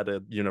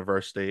a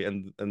university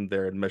in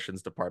their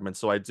admissions department,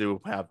 so I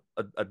do have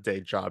a day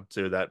job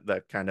too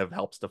that kind of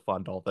helps to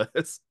fund all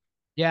this.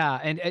 Yeah,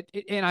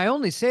 and I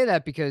only say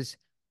that because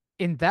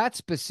in that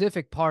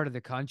specific part of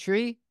the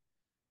country,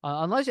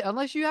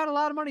 unless you had a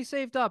lot of money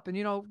saved up,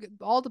 and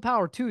all the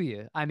power to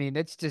you. I mean,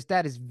 it's just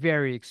that is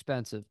very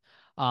expensive,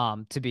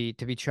 to be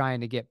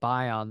trying to get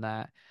by on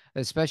that,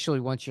 especially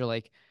once you're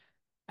like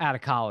out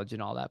of college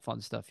and all that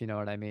fun stuff. You know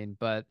what I mean?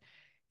 But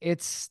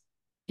it's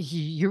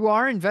you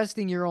are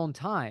investing your own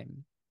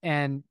time,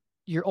 and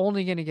you're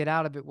only going to get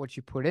out of it what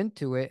you put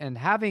into it, and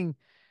having,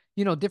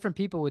 different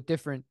people with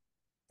different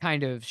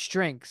kind of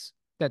strengths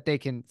that they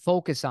can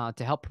focus on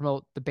to help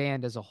promote the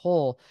band as a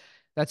whole,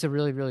 that's a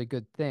really, really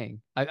good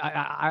thing.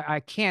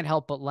 I can't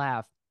help but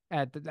laugh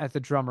at the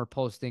drummer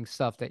posting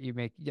stuff that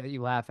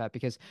you laugh at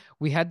because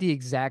we had the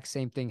exact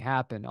same thing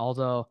happen.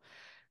 Although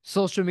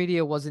social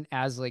media wasn't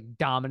as like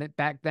dominant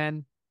back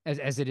then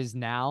as it is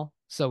now,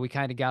 so we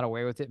kind of got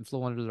away with it and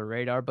flew under the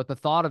radar. But the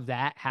thought of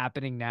that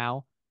happening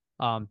now,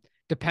 um,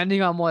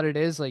 depending on what it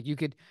is, like you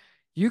could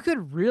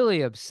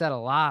really upset a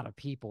lot of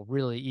people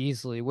really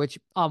easily, which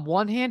on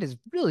one hand is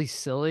really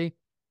silly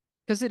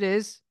because it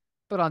is.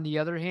 But on the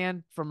other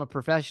hand, from a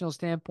professional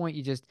standpoint,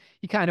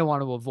 you kind of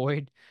want to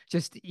avoid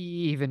just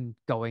even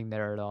going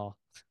there at all.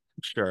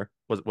 Sure.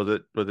 Was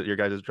it your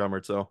guys' drummer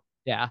too?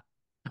 Yeah.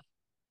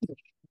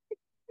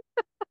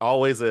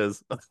 Always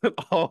is.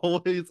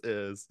 Always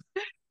is.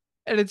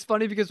 And it's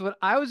funny because when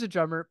I was a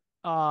drummer,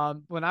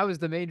 when I was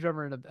the main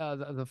drummer in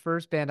the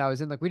first band I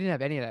was in, like we didn't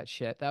have any of that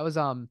shit. That was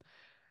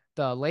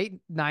the late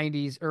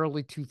 90s,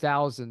 early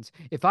 2000s.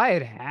 If I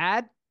had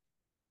had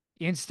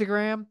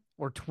Instagram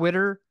or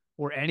Twitter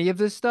or any of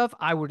this stuff,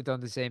 I would have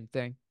done the same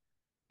thing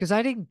because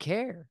I didn't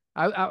care.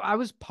 I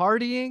was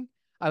partying.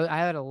 I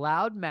had a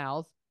loud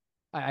mouth.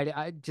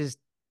 I just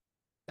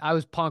I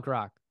was punk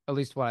rock, at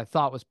least what I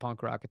thought was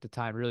punk rock at the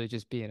time, really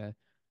just being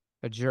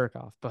a jerk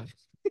off. But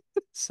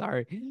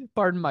sorry,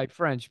 pardon my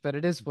French, but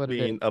it is what it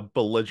is. Being a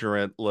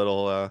belligerent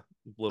Oh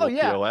little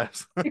yeah,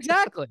 POS.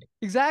 exactly,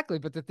 exactly.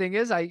 But the thing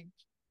is, I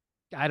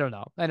don't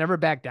know. I never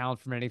back down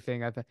from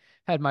anything. I've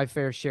had my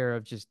fair share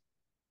of just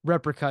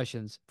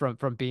repercussions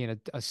from being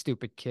a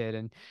stupid kid.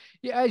 And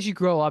yeah, as you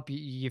grow up,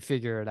 you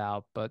figure it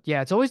out. But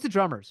yeah, it's always the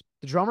drummers.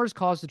 The drummers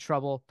cause the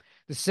trouble.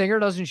 The singer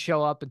doesn't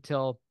show up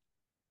until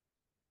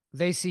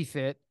they see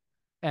fit.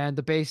 And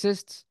the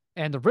bassists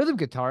and the rhythm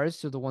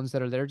guitarists are the ones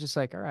that are there just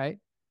like, all right,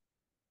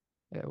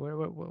 yeah,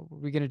 are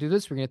we going to do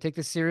this? We're going to take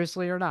this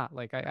seriously or not?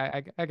 Like,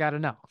 I got to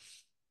know.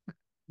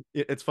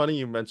 It's funny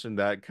you mentioned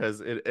that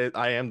because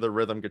I am the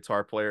rhythm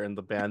guitar player in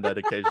the band that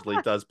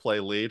occasionally does play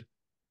lead,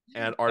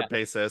 and our Yeah.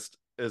 bassist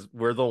is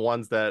we're the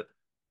ones that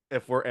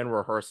if we're in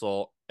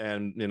rehearsal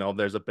and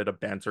there's a bit of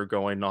banter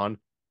going on,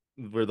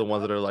 we're the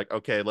ones that are like,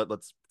 okay,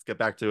 let's get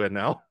back to it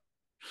now.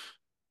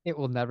 It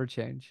will never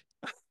change.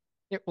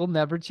 It will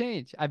never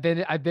change. I've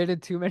been in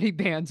too many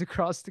bands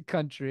across the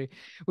country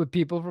with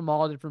people from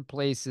all different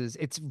places.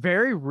 It's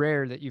very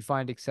rare that you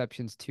find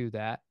exceptions to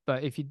that.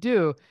 But if you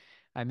do,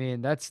 I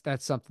mean, that's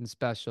something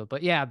special.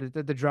 But yeah,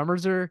 the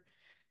drummers are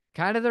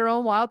kind of their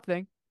own wild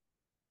thing,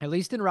 at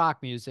least in rock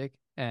music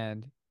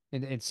and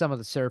in some of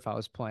the surf I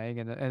was playing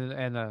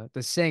and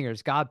the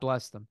singers, God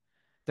bless them.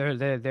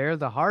 They're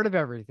the heart of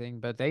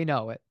everything, but they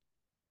know it.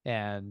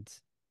 And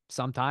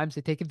sometimes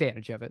they take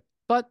advantage of it.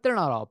 But they're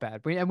not all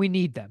bad. We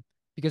need them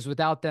because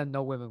without them,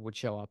 no women would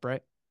show up,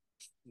 right?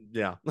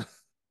 Yeah,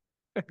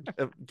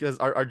 because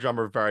our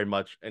drummer very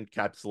much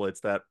encapsulates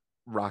that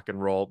rock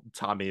and roll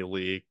Tommy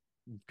Lee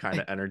kind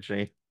of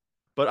energy.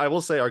 But I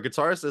will say our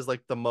guitarist is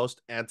like the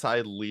most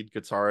anti-lead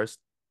guitarist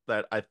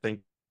that I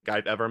think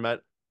I've ever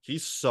met.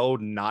 He's so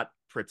not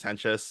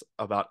pretentious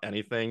about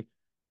anything.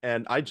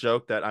 And I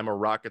joke that I'm a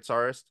rock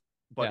guitarist,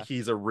 but Yeah.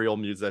 he's a real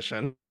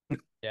musician.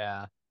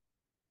 Yeah.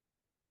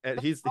 And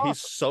That's he's awesome.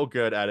 so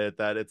good at it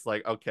that it's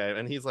like, okay.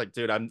 And he's like,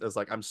 dude,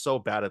 I'm so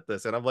bad at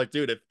this. And I'm like,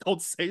 dude,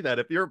 don't say that.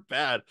 If you're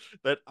bad,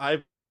 that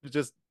I've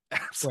just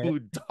Quit.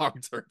 absolute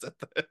dog turds at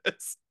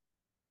this.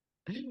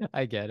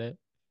 I get it.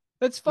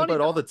 That's funny But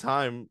all though. the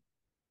time,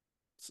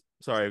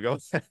 sorry, go.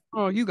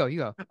 Oh, you go, you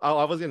go.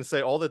 I was gonna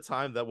say all the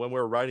time that when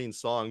we're writing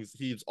songs,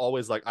 he's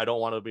always like, "I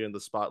don't want to be in the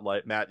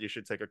spotlight, Matt. You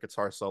should take a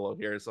guitar solo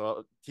here."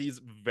 So he's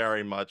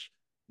very much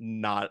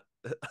not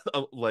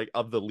like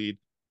of the lead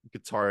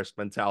guitarist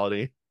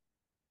mentality.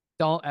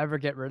 Don't ever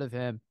get rid of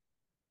him.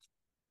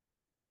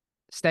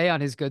 Stay on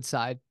his good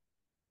side.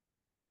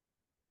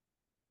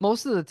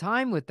 Most of the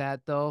time with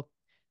that though,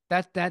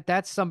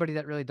 that's somebody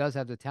that really does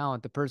have the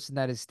talent, the person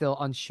that is still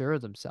unsure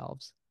of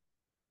themselves.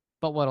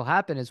 But what'll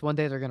happen is one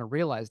day they're going to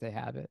realize they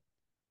have it.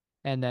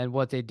 And then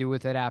what they do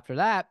with it after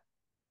that,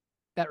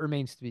 that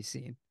remains to be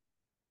seen.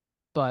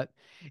 But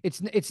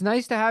it's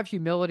nice to have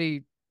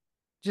humility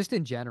just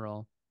in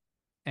general.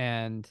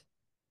 And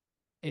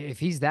if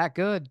he's that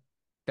good,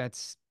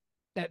 that's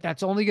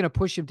that's only going to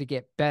push him to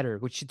get better,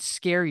 which should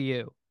scare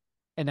you.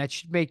 And that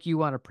should make you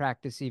want to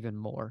practice even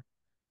more.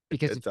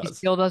 Because It if he does.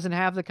 still doesn't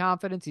have the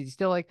confidence, he's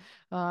still like,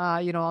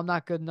 I'm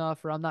not good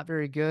enough or I'm not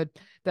very good.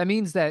 That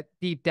means that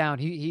deep down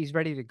he's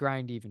ready to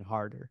grind even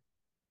harder.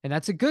 And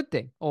that's a good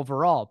thing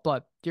overall,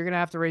 but you're gonna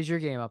have to raise your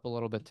game up a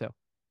little bit too.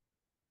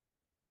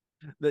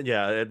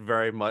 Yeah, it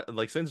very much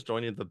like since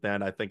joining the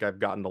band, I think I've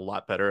gotten a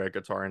lot better at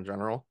guitar in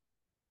general.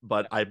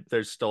 But I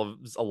there's still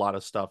a lot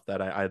of stuff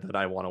that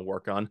I want to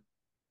work on.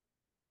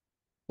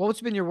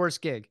 What's been your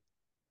worst gig?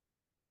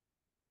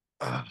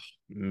 Oh,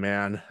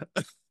 man.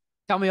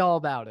 Tell me all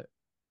about it.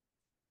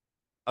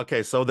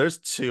 Okay, so there's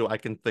two I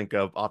can think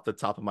of off the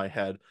top of my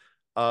head.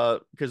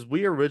 Because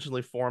we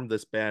originally formed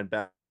this band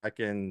back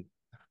in,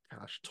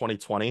 gosh,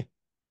 2020.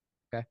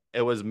 Okay.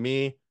 It was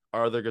me,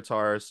 our other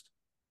guitarist,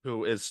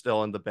 who is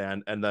still in the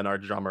band, and then our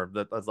drummer.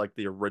 That's like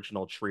the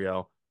original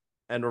trio.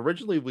 And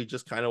originally, we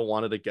just kind of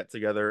wanted to get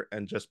together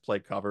and just play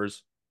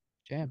covers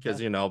Jam,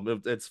 because yeah.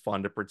 it's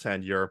fun to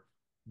pretend you're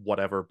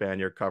whatever band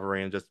you're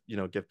covering and just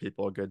give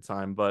people a good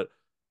time. But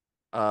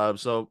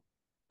so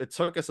it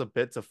took us a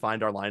bit to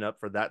find our lineup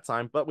for that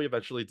time, but we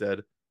eventually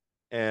did.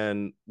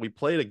 And we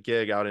played a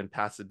gig out in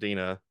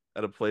Pasadena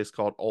at a place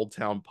called Old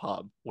Town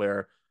Pub,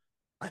 where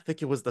I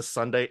think it was the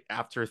Sunday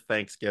after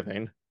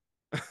Thanksgiving,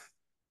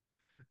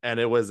 and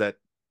it was at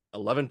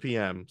 11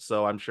 p.m.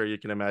 So I'm sure you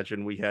can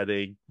imagine we had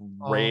a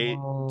great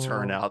Oh,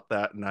 turnout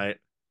that night.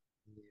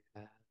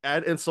 yeah.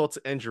 Add insult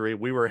to injury,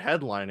 we were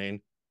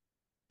headlining,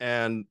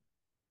 and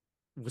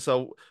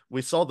so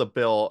we saw the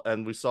bill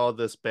and we saw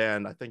this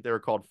band, I think they were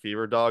called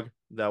Fever Dog,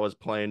 that was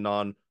playing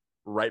on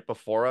right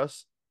before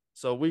us.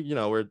 So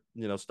we're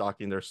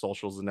stalking their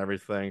socials and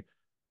everything.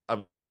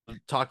 I'm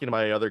talking to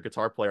my other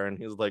guitar player and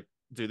he's like,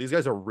 dude, these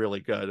guys are really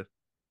good.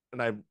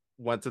 And I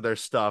went to their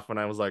stuff and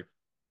I was like,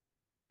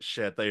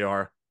 shit, they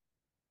are.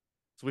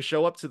 So we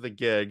show up to the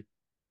gig.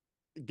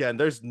 Again,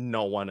 there's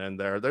no one in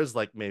there. There's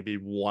like maybe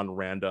one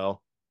rando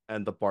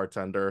and the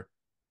bartender.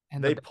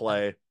 And the They band.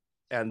 play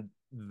and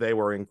they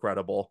were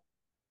incredible.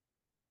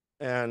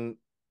 And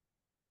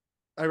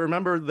I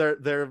remember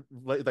their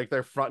like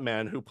their front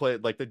man who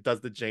played like that does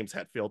the James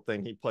Hetfield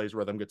thing. He plays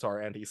rhythm guitar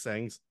and he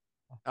sings.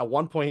 At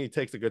one point, he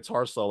takes a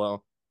guitar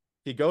solo.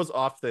 He goes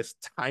off this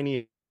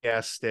tiny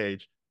ass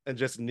stage and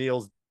just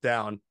kneels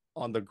down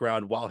on the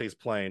ground while he's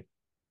playing.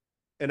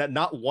 And at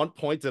not one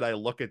point did I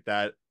look at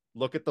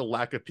the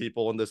lack of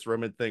people in this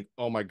room and think,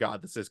 oh my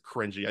God, this is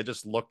cringy. I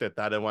just looked at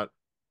that and went,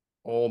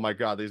 oh my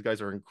God, these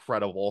guys are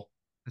incredible.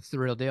 That's the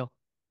real deal.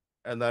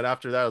 And then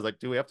after that, I was like,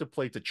 do we have to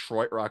play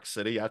Detroit Rock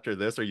City after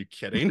this? Are you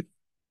kidding?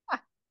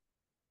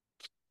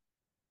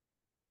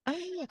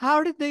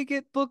 How did they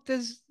get booked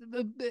as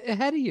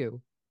ahead of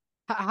you?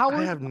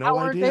 I have no How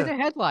aren't they idea.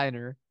 the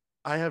headliner?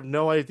 I have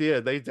no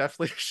idea. They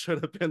definitely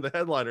should have been the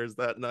headliners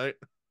that night.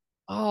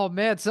 Oh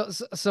man,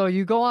 so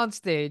you go on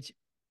stage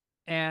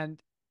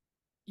and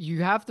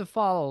you have to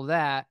follow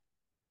that.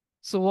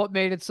 So what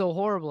made it so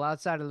horrible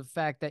outside of the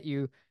fact that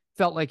you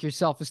felt like your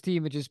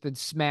self-esteem had just been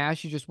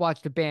smashed? You just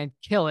watched the band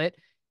kill it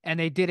and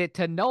they did it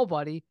to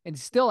nobody and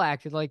still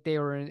acted like they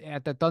were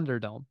at the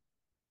Thunderdome.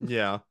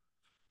 Yeah.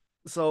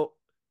 So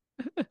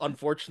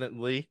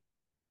unfortunately,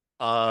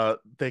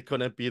 they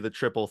couldn't be the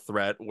triple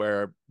threat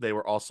where they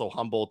were also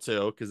humble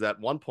too, because at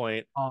one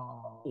point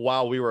Oh.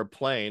 while we were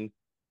playing,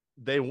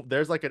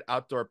 there's like an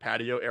outdoor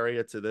patio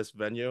area to this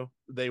venue.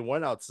 They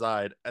went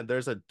outside and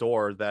there's a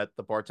door that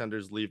the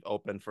bartenders leave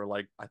open for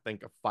like I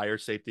think a fire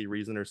safety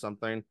reason or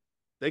something.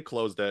 They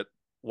closed it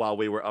while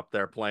we were up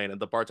there playing, and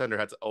the bartender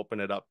had to open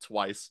it up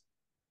twice.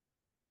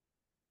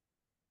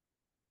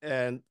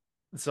 And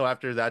so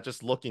after that,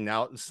 just looking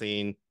out and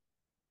seeing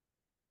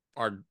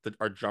our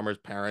drummer's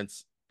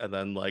parents and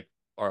then like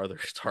our other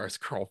guitarist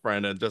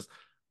girlfriend and just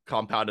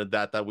compounded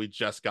that we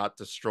just got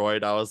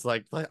destroyed. I was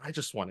like I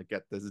just want to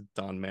get this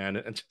done, man,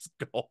 and just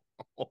go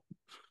home.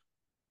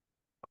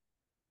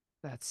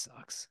 That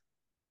sucks.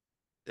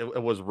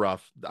 It was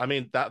rough. I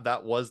mean,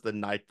 that was the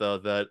night though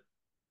that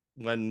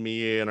when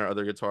me and our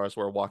other guitarists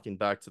were walking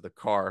back to the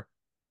car,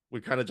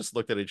 we kind of just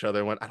looked at each other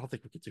and went, I don't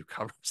think we could do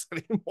covers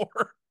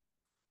anymore.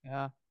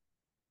 Yeah.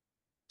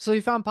 So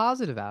you found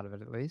positive out of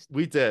it at least.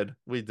 We did.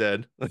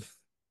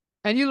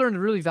 And you learned a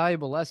really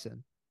valuable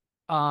lesson.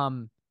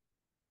 Um,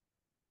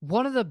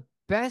 One of the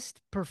best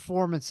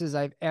performances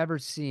I've ever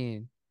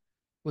seen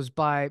was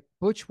by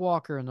Butch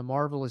Walker and the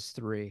Marvelous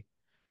Three.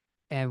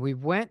 And we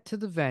went to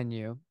the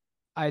venue.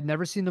 I had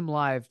never seen them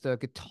live. The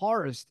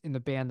guitarist in the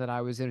band that I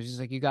was in was just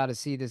like, you got to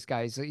see this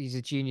guy. He's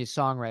a genius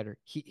songwriter.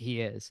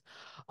 He is.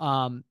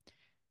 Um,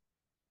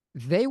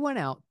 they went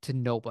out to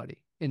nobody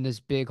in this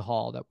big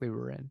hall that we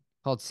were in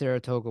called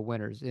Saratoga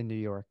Winters in New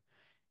York.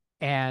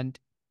 And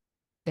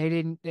they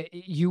didn't,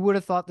 you would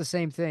have thought the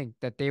same thing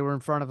that they were in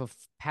front of a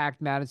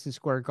packed Madison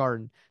Square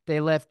Garden. They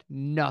left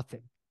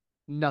nothing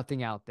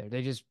out there.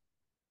 They just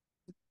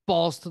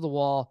balls to the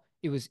wall.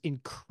 It was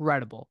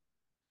incredible.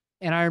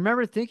 And I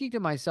remember thinking to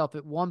myself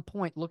at one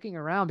point, looking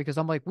around, because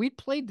I'm like, we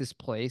played this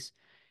place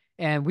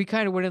and we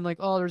kind of went in like,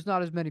 oh, there's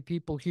not as many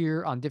people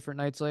here on different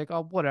nights. Like,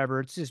 oh, whatever.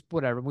 It's just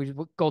whatever. We just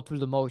go through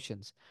the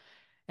motions.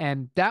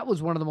 And that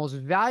was one of the most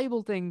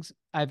valuable things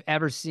I've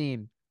ever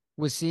seen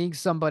was seeing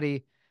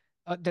somebody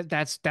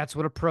that's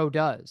what a pro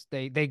does.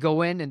 They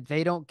go in and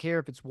they don't care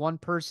if it's one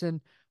person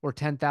or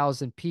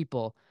 10,000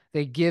 people.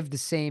 They give the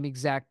same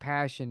exact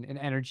passion and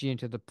energy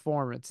into the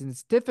performance. And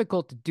it's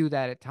difficult to do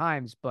that at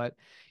times, but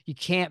you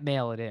can't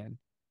mail it in.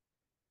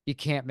 You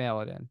can't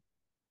mail it in.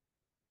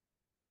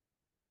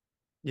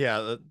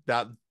 Yeah,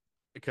 that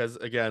because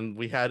again,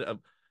 we had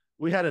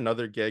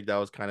another gig that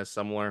was kind of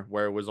similar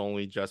where it was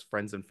only just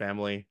friends and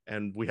family,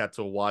 and we had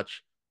to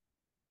watch.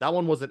 That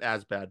one wasn't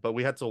as bad, but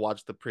we had to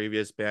watch the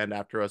previous band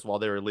after us while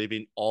they were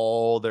leaving.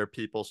 All their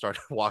people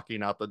started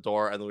walking out the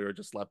door, and we were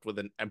just left with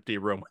an empty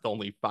room with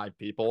only five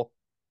people.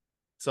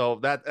 So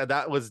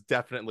that was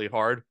definitely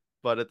hard,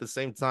 but at the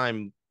same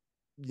time,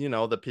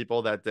 the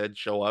people that did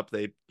show up,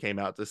 they came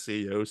out to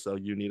see you, so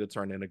you need to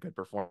turn in a good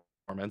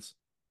performance.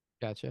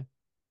 Gotcha.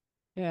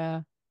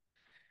 Yeah.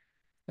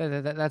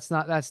 That's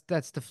not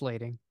that's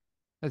deflating.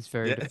 That's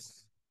very Yeah. deflating.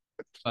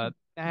 But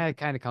it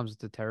kind of comes with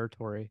the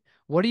territory.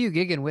 What are you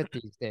gigging with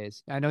these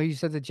days? I know you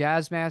said the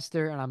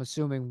Jazzmaster, and I'm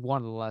assuming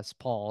one of the Les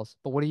Pauls,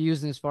 but what are you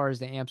using as far as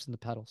the amps and the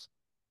pedals?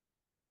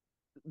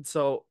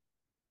 So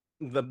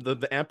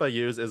the amp I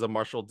use is a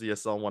Marshall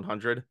DSL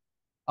 100.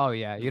 Oh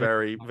yeah, you don't.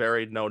 Very,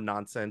 very no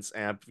nonsense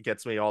amp.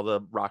 Gets me all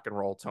the rock and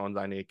roll tones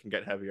I need. Can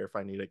get heavier if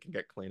I need it. Can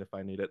get clean if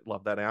I need it.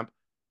 Love that amp.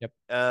 Yep.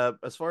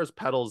 As far as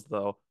pedals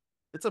though,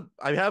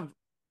 I have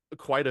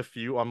quite a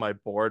few on my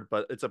board,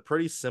 but it's a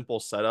pretty simple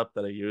setup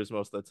that I use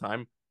most of the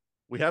time.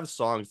 We have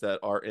songs that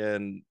are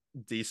in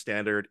D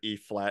standard, E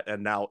flat,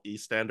 and now E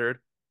standard.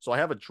 So I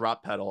have a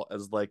drop pedal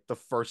as like the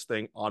first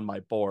thing on my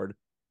board.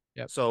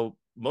 Yep. So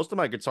most of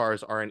my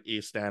guitars are in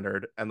E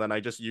standard, and then I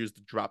just use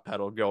the drop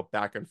pedal, go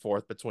back and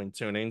forth between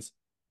tunings.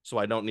 So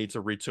I don't need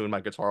to retune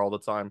my guitar all the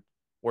time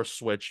or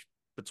switch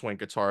between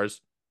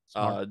guitars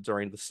Smart.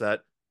 during the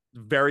set.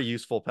 Very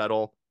useful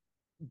pedal.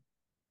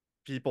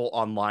 People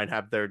online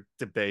have their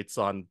debates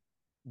on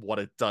what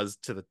it does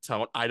to the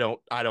tone. I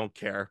don't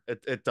care.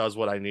 It does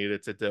what I need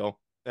it to do,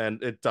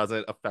 and it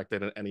doesn't affect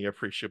it in any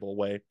appreciable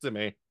way to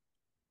me.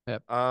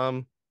 Yep.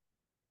 Um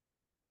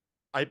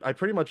I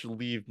pretty much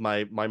leave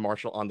my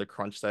Marshall on the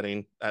crunch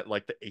setting at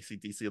like the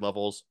AC/DC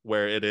levels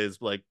where it is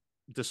like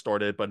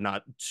distorted but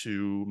not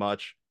too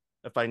much.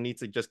 If I need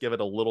to just give it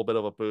a little bit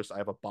of a boost, I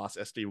have a Boss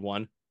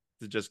SD1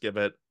 to just give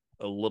it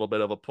a little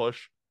bit of a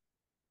push.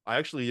 I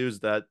actually use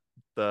the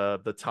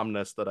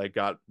Tumnus that I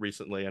got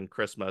recently in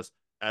Christmas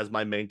as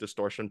my main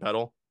distortion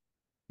pedal.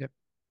 Yep.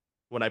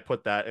 When I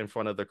put that in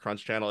front of the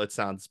crunch channel, it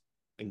sounds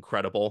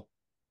incredible.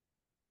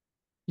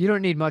 You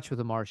don't need much with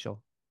a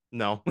Marshall.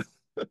 No.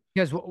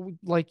 Because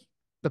like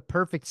the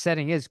perfect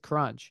setting is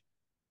crunch.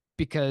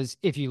 Because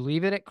if you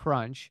leave it at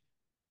crunch,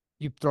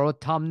 you throw a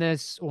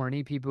tumnus or an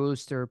EP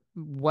boost or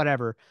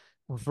whatever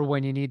for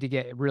when you need to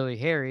get really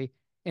hairy.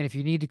 And if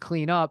you need to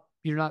clean up,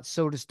 you're not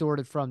so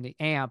distorted from the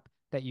amp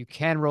that you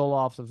can roll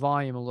off the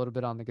volume a little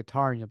bit on the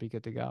guitar and you'll be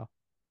good to go.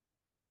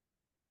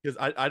 Because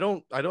I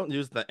don't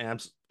use the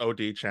amps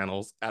OD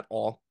channels at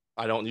all.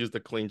 I don't use the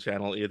clean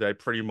channel either. I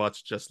pretty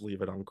much just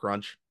leave it on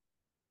crunch.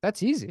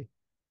 That's easy.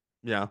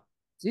 Yeah.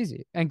 It's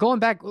easy. And going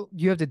back,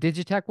 you have the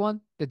Digitech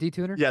one, the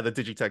detuner? Yeah, the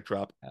Digitech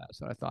drop. Yeah, that's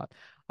what I thought.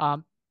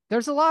 Um,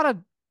 there's a lot of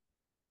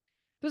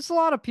there's a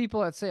lot of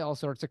people that say all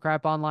sorts of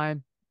crap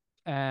online,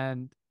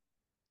 and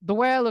the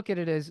way I look at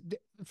it is,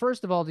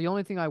 first of all, the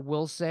only thing I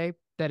will say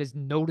that is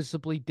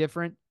noticeably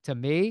different to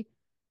me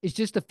is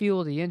just the feel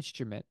of the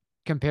instrument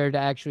compared to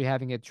actually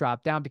having it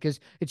drop down because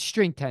it's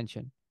string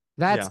tension.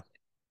 That's Yeah.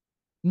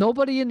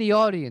 nobody in the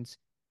audience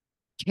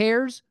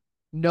cares,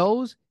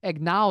 knows,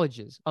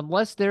 acknowledges,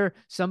 unless they're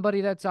somebody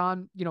that's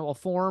on, a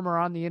forum or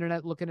on the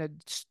internet looking at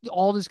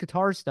all this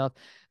guitar stuff.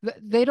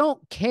 They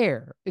don't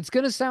care. It's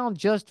going to sound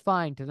just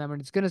fine to them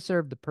and it's going to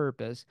serve the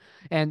purpose.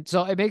 And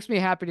so it makes me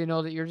happy to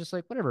know that you're just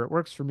like, whatever, it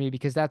works for me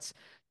because that's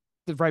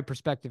the right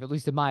perspective, at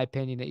least in my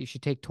opinion, that you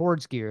should take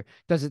towards gear.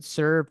 Does it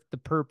serve the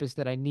purpose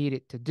that I need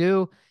it to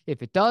do?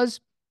 If it does,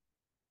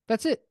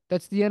 that's it.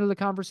 That's the end of the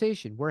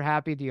conversation. We're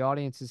happy. The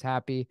audience is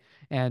happy.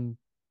 And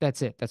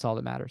that's it. That's all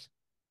that matters.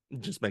 It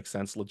just makes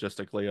sense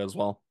logistically as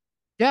well.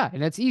 Yeah, and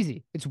that's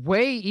easy. It's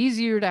way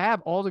easier to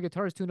have all the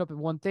guitars tuned up in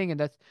one thing, and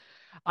that's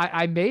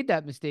I made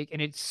that mistake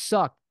and it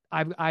sucked.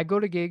 I go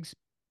to gigs,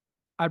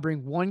 I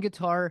bring one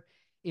guitar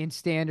in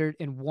standard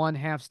and one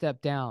half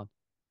step down,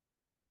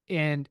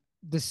 and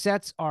the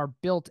sets are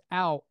built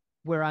out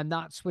where I'm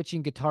not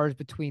switching guitars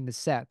between the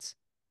sets.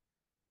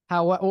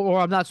 Or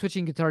I'm not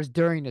switching guitars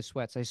during the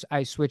sweats.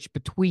 I switch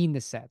between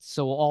the sets.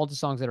 So all the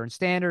songs that are in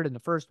standard and the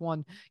first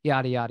one,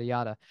 yada, yada,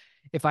 yada.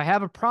 If I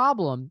have a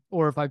problem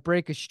or if I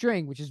break a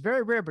string, which is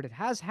very rare, but it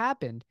has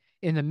happened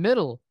in the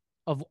middle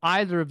of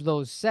either of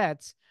those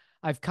sets,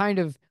 I've kind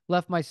of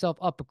left myself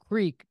up a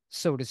creek,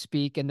 so to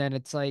speak. And then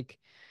it's like,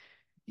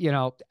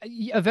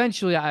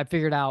 eventually I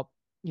figured out,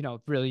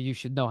 really you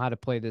should know how to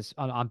play this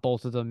on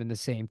both of them in the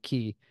same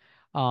key,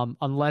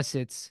 unless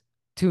it's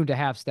tuned a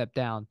half step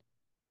down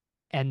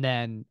and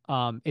then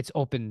it's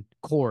open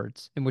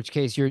chords, in which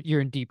case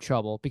you're in deep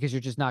trouble because you're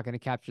just not going to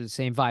capture the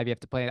same vibe. You have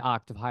to play an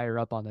octave higher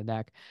up on the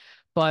neck.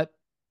 But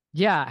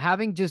yeah,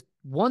 having just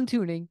one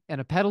tuning and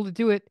a pedal to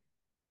do it,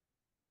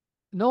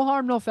 no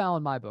harm, no foul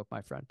in my book,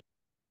 my friend.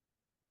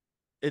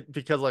 It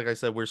because like I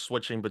said, we're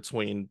switching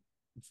between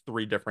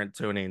three different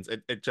tunings.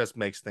 It just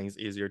makes things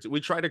easier. We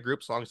try to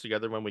group songs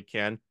together when we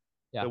can,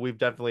 Yeah. but we've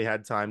definitely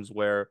had times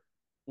where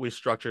we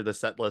structure the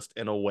set list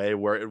in a way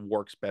where it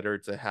works better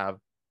to have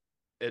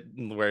it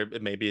where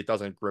maybe it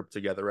doesn't group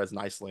together as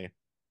nicely.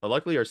 But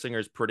luckily, our singer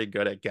is pretty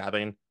good at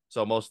gabbing,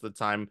 so most of the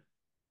time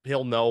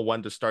he'll know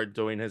when to start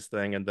doing his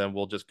thing, and then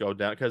we'll just go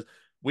down because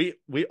we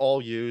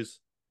all use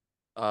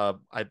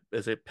I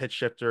is it pitch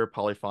shifter,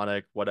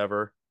 polyphonic,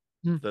 whatever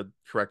Hmm. the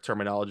correct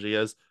terminology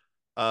is.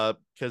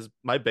 Because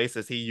my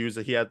bassist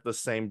he had the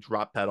same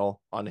drop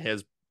pedal on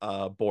his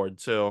board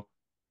too,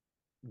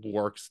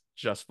 works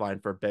just fine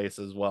for bass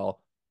as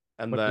well.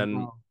 And What to then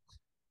know?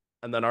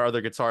 and then our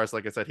other guitarist,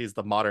 like I said, he's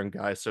the modern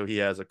guy, so he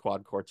has a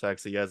quad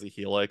cortex, he has a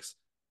helix,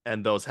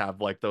 and those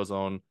have like those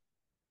own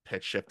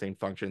pitch shifting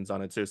functions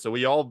on it too. So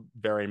we all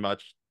very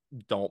much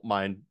don't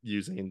mind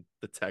using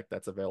the tech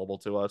that's available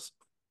to us.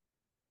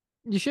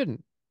 You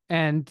shouldn't.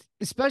 And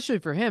especially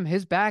for him,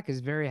 his back is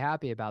very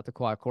happy about the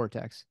quad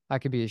cortex. I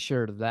can be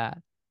assured of that.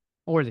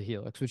 Or the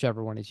helix,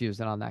 whichever one he's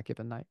using on that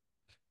given night.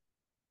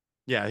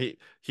 Yeah,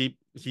 he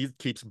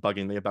keeps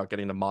bugging me about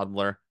getting a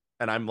modeler,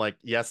 and I'm like,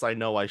 yes, I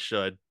know I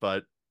should,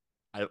 but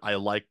I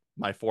like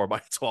my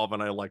 4x12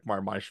 and I like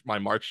my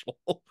Marshall.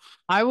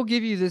 I will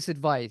give you this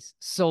advice.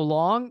 So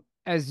long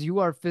as you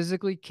are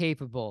physically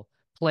capable,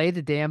 play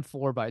the damn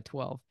 4 by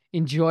 12.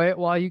 Enjoy it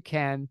while you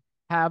can.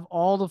 Have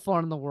all the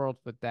fun in the world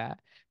with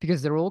that.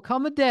 Because there will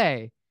come a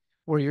day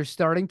where you're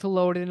starting to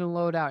load in and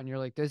load out, and you're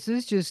like, this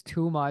is just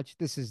too much.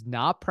 This is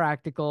not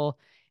practical,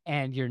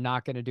 and you're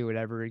not going to do it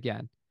ever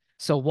again.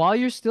 So while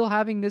you're still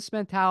having this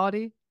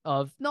mentality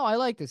of, no, I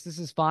like this, this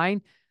is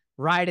fine,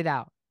 ride it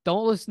out.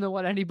 Don't listen to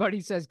what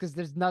anybody says because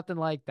there's nothing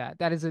like that.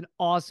 That is an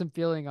awesome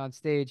feeling on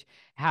stage,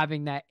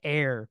 having that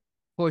air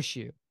push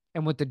you.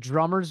 And with the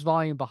drummer's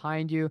volume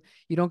behind you,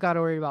 you don't got to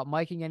worry about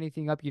miking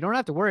anything up. You don't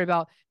have to worry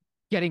about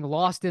getting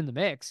lost in the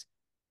mix.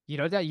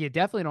 That you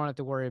definitely don't have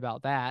to worry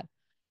about that.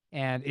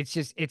 And it's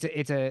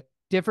a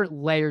different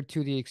layer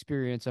to the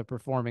experience of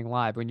performing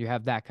live when you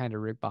have that kind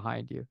of rig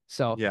behind you.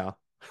 So Yeah,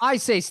 I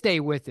say stay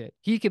with it.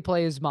 He can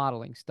play his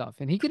modeling stuff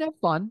and he can have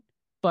fun,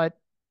 but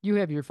you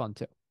have your fun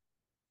too.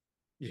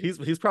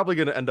 he's probably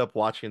going to end up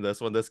watching this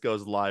when this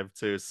goes live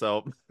too,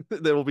 so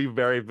it will be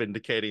very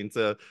vindicating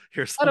to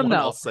hear Let him someone know.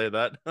 else say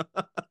that.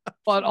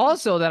 But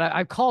also that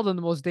I've called him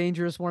the most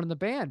dangerous one in the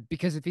band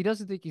because if he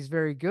doesn't think he's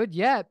very good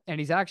yet and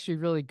he's actually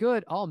really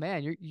good, oh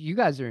man, you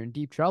guys are in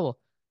deep trouble.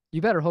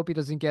 You better hope he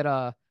doesn't get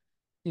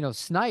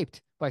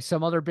sniped by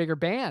some other bigger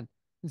band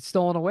and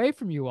stolen away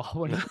from you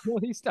all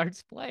when he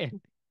starts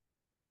playing.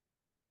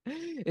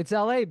 It's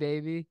LA,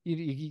 baby.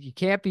 You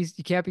can't be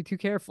too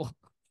careful.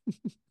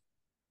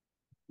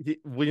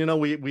 Well,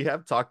 we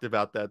have talked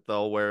about that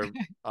though, where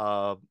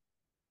uh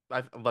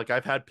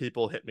I've had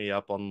people hit me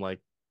up on like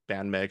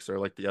bandmates or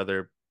like the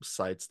other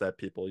sites that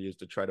people use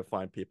to try to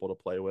find people to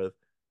play with.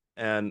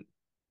 And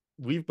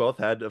we've both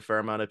had a fair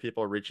amount of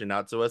people reaching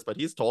out to us, but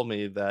he's told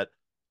me that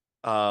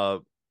uh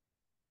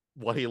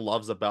what he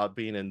loves about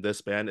being in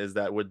this band is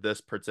that with this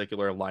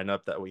particular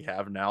lineup that we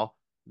have now,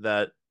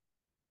 that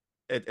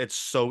it's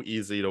so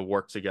easy to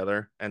work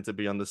together and to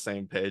be on the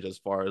same page as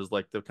far as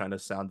like the kind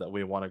of sound that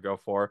we want to go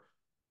for.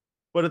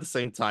 But at the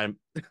same time,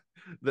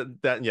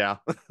 that yeah.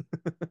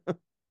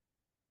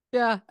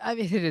 Yeah, I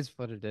mean it is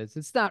what it is.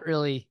 It's not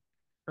really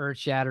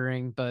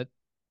earth-shattering, but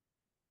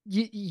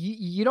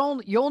you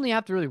only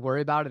have to really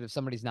worry about it if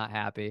somebody's not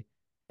happy.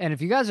 And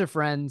if you guys are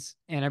friends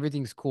and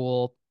everything's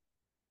cool,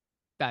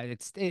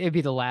 it'd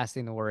be the last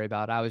thing to worry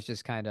about. I was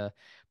just kind of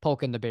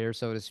poking the bear,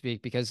 so to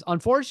speak, because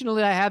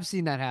unfortunately I have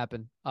seen that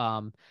happen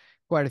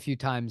quite a few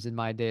times in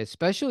my day,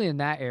 especially in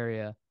that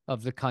area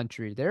of the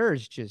country. There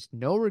is just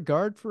no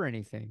regard for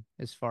anything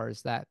as far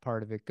as that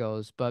part of it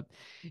goes. But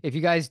if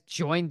you guys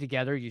joined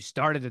together, you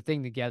started a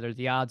thing together,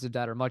 the odds of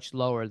that are much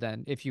lower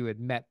than if you had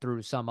met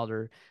through some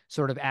other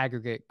sort of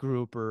aggregate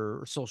group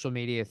or social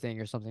media thing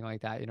or something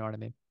like that. You know what I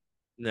mean?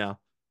 Yeah.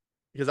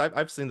 Because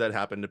I've seen that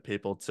happen to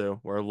people too,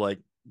 where like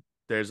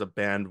there's a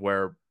band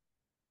where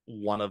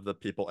one of the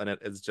people in it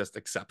is just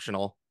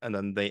exceptional, and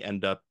then they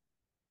end up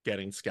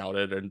getting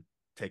scouted and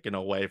taken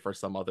away for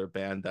some other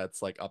band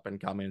that's like up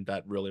and coming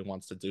that really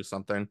wants to do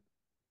something.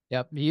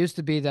 Yep. It used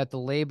to be that the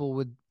label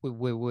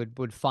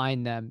would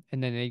find them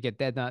and then they get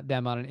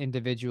them on an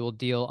individual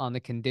deal on the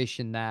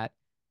condition that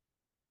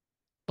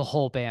the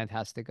whole band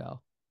has to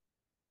go.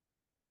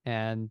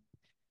 And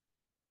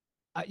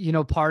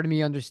part of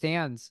me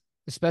understands,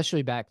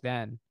 especially back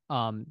then,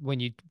 when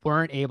you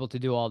weren't able to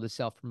do all the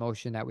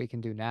self-promotion that we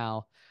can do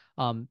now,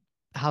 um,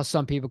 how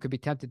some people could be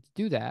tempted to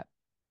do that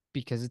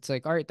because it's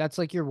like, all right, that's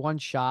like your one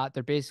shot.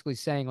 They're basically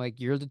saying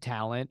like you're the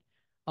talent.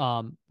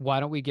 Why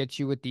don't we get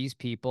you with these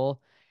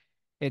people?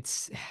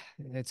 It's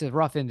it's a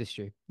rough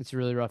industry. It's a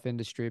really rough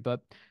industry,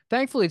 but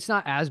thankfully it's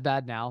not as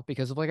bad now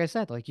because of like I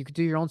said, like you could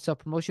do your own self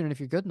promotion and if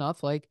you're good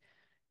enough, like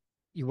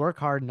you work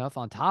hard enough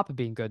on top of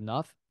being good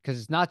enough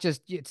because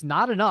it's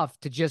not enough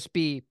to just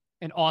be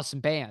an awesome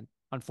band,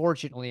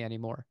 unfortunately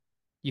anymore.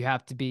 You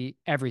have to be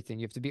everything.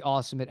 You have to be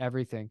awesome at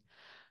everything.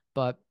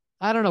 But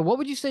I don't know, what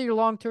would you say your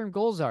long-term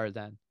goals are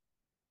then?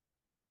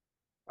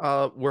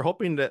 We're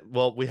hoping that,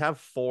 well, we have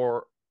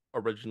four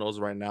originals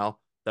right now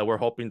that we're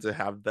hoping to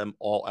have them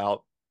all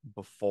out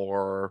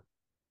before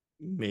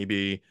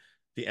maybe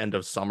the end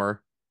of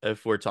summer.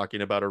 If we're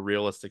talking about a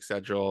realistic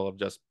schedule of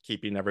just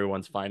keeping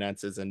everyone's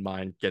finances in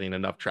mind, getting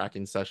enough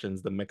tracking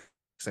sessions, the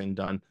mixing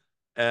done.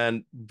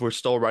 And we're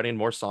still writing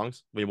more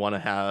songs.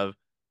 Uh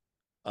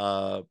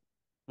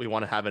we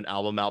want to have an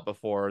album out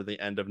before the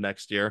end of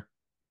next year.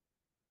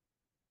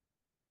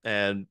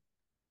 And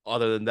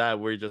other than that,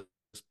 we just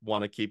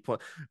want to keep playing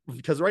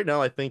because right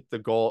now I think the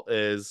goal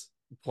is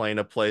playing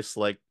a place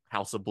like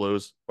House of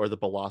Blues or the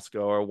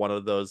Belasco or one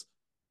of those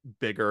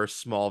bigger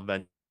small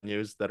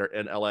venues that are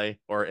in LA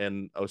or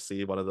in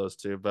OC, one of those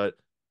two. But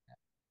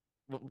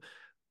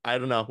I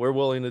don't know. We're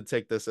willing to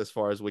take this as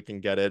far as we can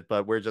get it,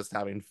 but we're just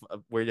having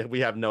we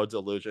have no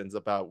delusions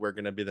about we're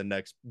going to be the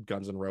next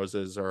Guns N'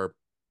 Roses or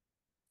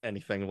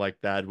anything like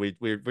that.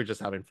 We're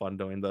just having fun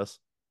doing this.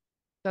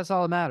 That's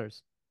all that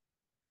matters.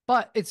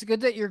 But it's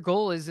good that your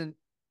goal isn't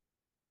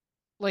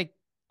like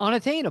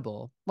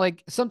unattainable.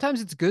 Like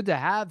sometimes it's good to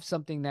have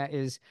something that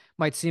is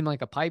might seem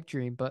like a pipe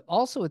dream, but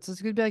also it's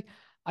just good to be like,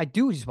 I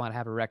do just want to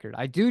have a record.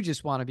 I do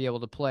just want to be able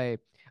to play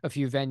a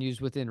few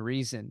venues within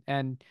reason.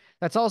 And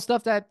that's all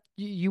stuff that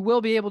you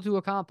will be able to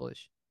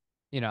accomplish,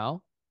 you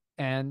know?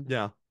 And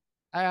Yeah.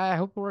 I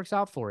hope it works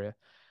out for you.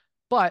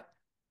 But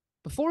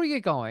before we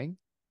get going,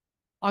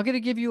 I'm going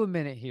to give you a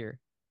minute here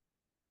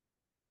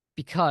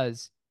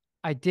because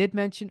I did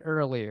mention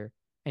earlier,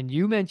 and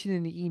you mentioned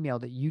in the email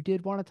that you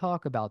did want to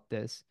talk about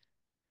this.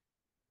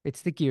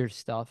 It's the gear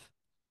stuff.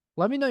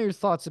 Let me know your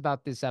thoughts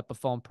about this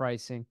Epiphone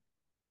pricing.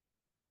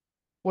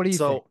 What do you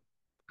think?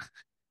 So,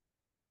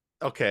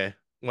 okay,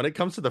 when it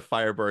comes to the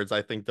Firebirds,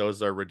 I think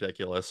those are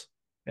ridiculous,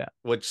 Yeah.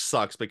 which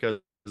sucks because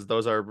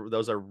those are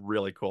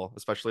really cool,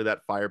 especially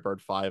that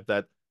Firebird 5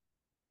 that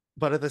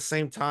but at the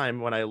same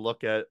time when I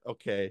look at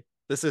okay,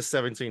 this is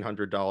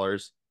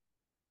 $1,700,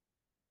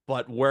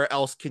 but where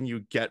else can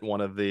you get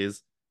one of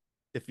these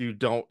if you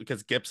don't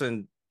because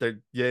Gibson they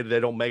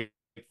don't make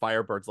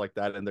Firebirds like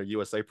that in their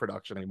USA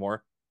production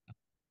anymore.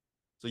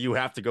 So you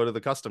have to go to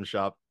the custom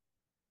shop.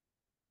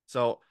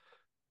 So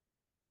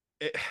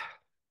it,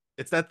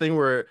 it's that thing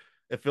where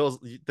it feels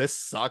this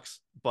sucks,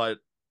 but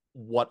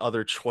what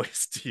other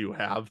choice do you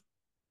have?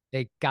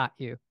 They got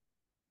you.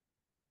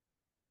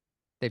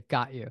 They've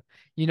got you.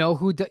 You know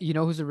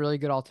who's a really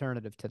good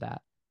alternative to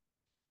that?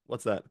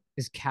 What's that?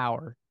 Is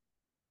Cower.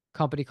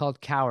 Company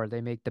called Cower.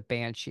 They make the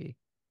Banshee.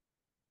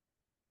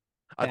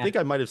 I Bad, think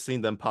I might have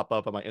seen them pop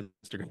up on my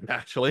Instagram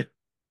actually.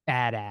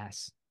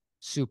 badass.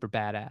 Super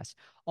badass.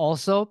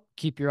 Also,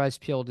 keep your eyes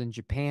peeled in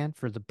Japan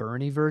for the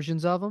Bernie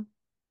versions of them.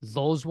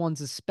 Those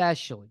ones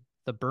especially,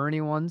 the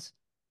Bernie ones,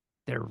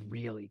 they're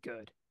really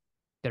good.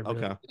 They're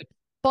really Okay. good.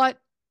 But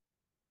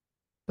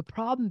the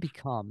problem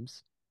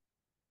becomes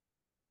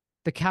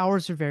the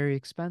Cowers are very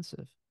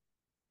expensive.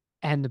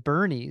 And the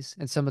Bernies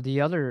and some of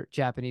the other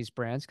Japanese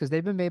brands, because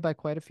they've been made by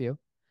quite a few,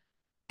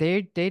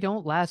 they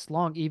don't last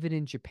long even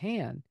in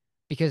Japan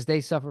because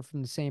they suffer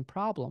from the same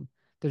problem.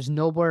 There's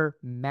nowhere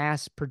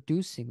mass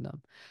producing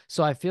them.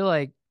 So I feel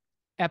like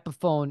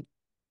Epiphone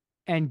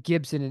and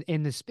Gibson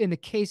in the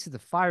case of the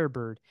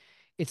Firebird,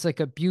 it's like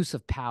abuse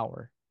of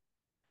power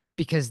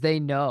because they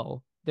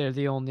know they're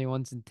the only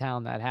ones in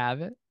town that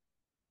have it.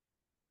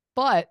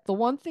 But the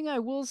one thing I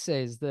will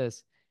say is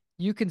this,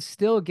 you can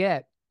still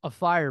get a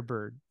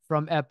Firebird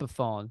from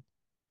Epiphone.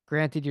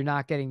 Granted, you're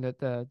not getting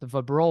the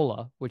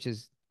vibrola, which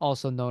is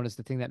also known as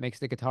the thing that makes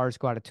the guitars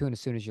go out of tune as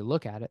soon as you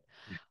look at it,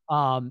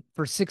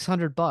 for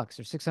 $600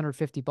 or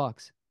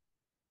 $650.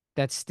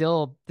 That's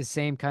still the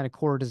same kind of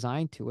core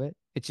design to it.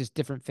 It's just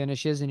different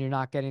finishes, and you're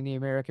not getting the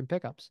American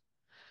pickups.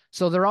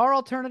 So there are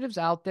alternatives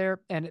out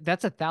there, and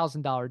that's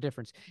 $1,000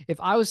 difference.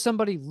 If I was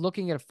somebody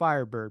looking at a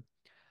Firebird,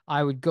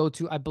 I would go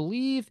to, I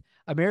believe,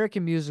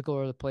 American Musical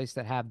are the place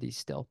that have these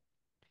still,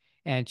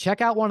 and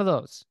check out one of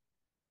those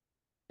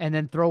and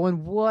then throw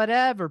in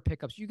whatever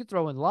pickups. You could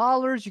throw in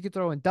Lawlers, you could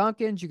throw in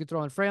Duncans, you could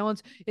throw in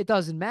Fralins. It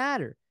doesn't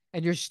matter.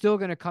 And you're still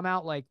going to come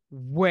out like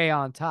way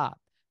on top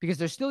because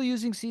they're still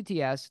using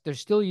CTS. They're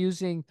still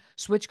using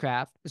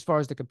Switchcraft as far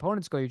as the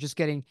components go. You're just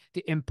getting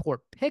the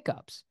import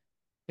pickups,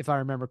 if I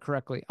remember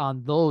correctly, on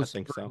I those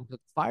think so. versions of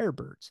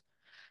Firebirds.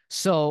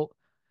 So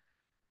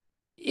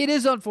it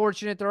is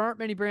unfortunate. There aren't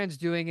many brands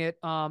doing it.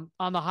 On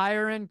the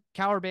higher end,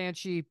 Cower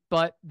Banshee,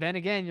 but then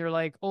again, you're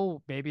like,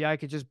 oh, maybe I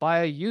could just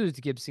buy a used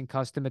Gibson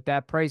Custom at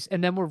that price.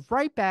 And then we're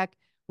right back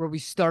where we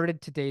started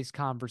today's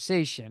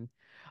conversation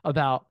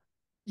about,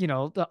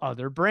 the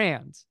other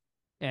brands.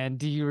 And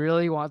do you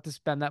really want to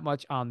spend that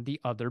much on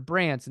the other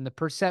brands and the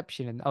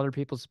perception and other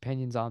people's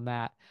opinions on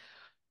that?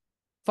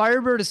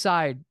 Firebird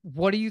aside,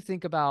 what do you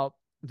think about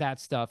that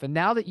stuff? And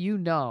now that you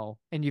know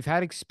and you've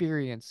had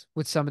experience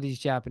with some of these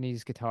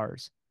Japanese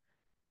guitars,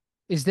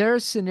 is there a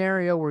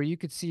scenario where you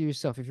could see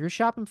yourself, if you're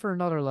shopping for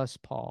another Les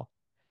Paul,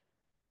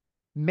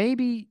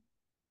 maybe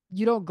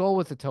you don't go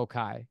with a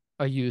Tokai,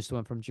 a used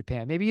one from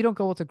Japan. Maybe you don't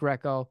go with a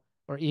Greco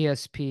or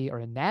ESP or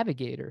a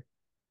Navigator,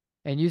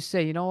 and you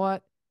say, you know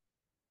what?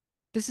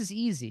 This is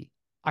easy.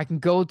 I can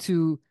go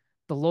to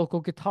the local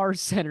guitar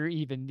center,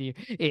 even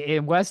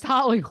in West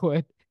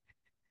Hollywood,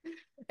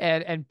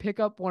 and pick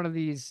up one of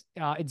these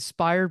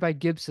inspired by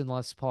Gibson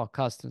Les Paul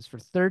customs for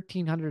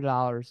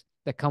 $1,300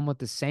 that come with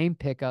the same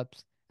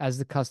pickups as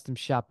the custom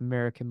shop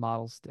American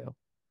models do.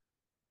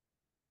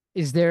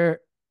 Is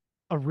there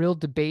a real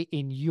debate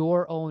in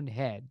your own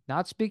head?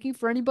 Not speaking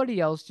for anybody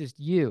else, just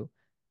you.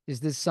 Is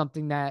this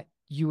something that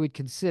you would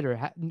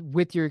consider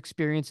with your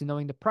experience and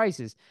knowing the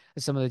prices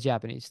of some of the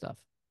Japanese stuff?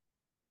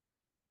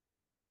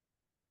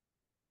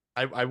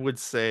 I would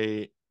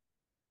say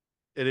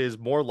it is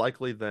more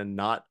likely than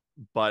not,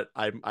 but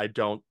I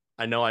don't.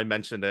 I know I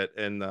mentioned it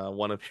in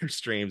one of your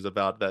streams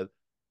about that.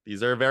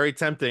 These are very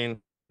tempting.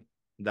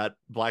 That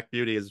Black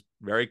Beauty is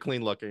very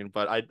clean looking,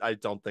 but I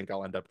don't think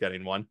I'll end up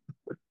getting one.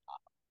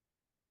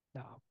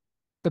 No.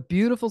 The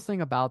beautiful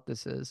thing about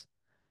this is,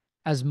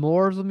 as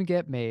more of them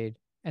get made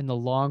and the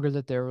longer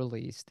that they're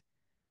released,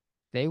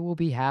 they will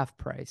be half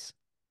price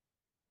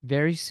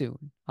very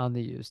soon on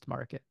the used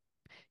market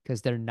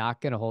because they're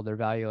not going to hold their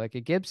value like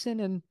a Gibson,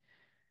 and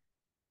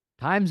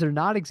times are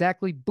not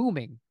exactly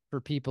booming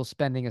for people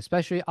spending,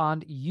 especially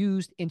on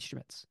used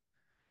instruments.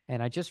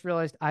 And I just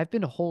realized I've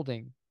been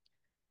holding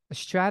a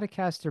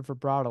Stratocaster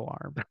vibrato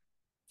arm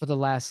for the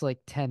last like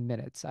 10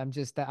 minutes. I'm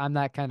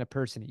that kind of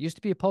person. It used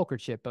to be a poker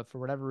chip, but for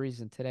whatever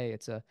reason today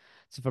it's a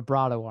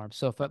vibrato arm.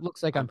 So if it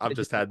looks like I'm I've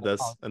just fidgeting, had I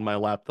this in apologize. my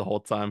lap the whole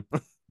time.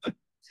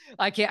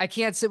 I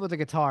can't sit with a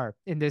guitar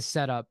in this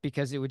setup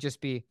because it would just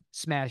be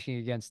smashing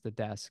against the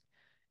desk.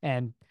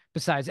 And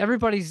besides,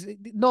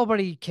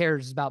 nobody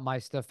cares about my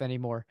stuff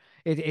anymore.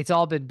 It's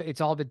all been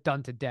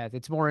done to death.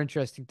 It's more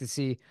interesting to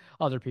see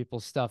other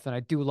people's stuff, and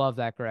I do love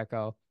that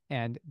Greco.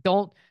 And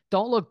don't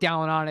look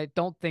down on it.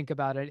 Don't think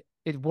about it.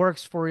 It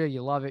works for you.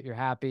 You love it. You're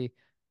happy.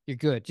 You're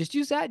good. Just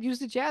use that. Use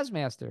the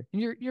Jazzmaster,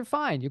 and you're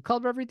fine. You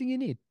cover everything you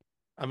need.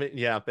 I mean,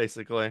 yeah,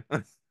 basically.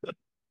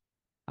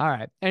 All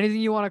right.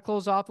 Anything you want to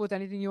close off with?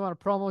 Anything you want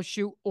to promo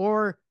shoot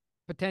or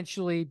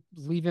potentially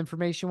leave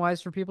information wise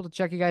for people to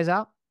check you guys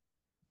out?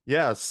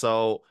 Yeah,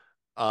 so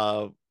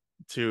uh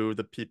to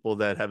the people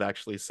that have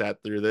actually sat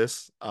through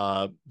this,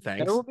 There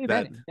thanks. will be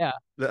That many. Yeah.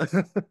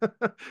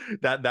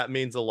 that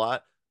means a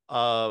lot.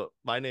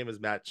 My name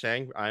is Matt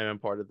Chang. I am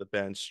part of the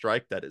band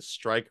Stryke. That is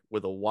Strike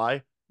with a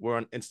Y. We're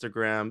on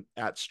Instagram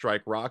at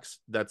Strike Rocks.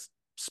 That's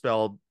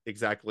spelled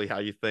exactly how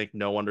you think,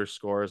 no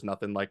underscores,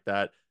 nothing like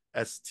that.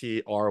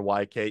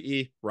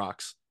 STRYKE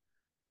rocks.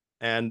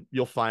 and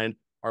you'll find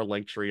our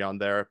link tree on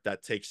there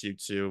that takes you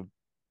to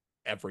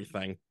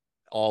everything,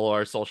 all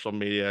our social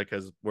media,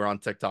 because we're on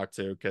TikTok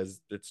too,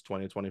 because it's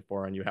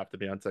 2024 and you have to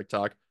be on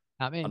TikTok,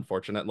 I mean,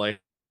 unfortunately.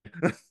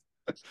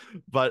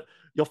 But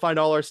you'll find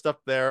all our stuff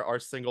there, our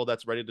single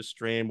that's ready to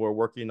stream. We're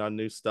working on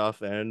new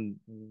stuff, and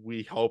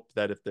we hope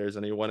that if there's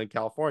anyone in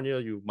California,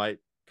 you might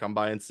come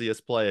by and see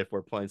us play if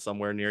we're playing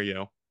somewhere near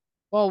you.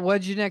 well,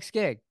 when's your next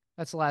gig?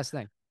 That's the last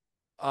thing.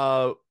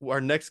 Our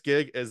next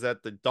gig is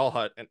at the Doll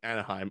Hut in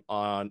Anaheim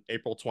on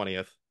April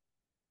 20th.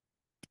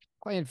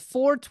 Playing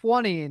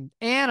 420 in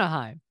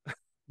Anaheim.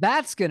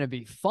 That's gonna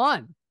be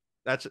fun.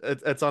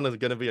 It's on going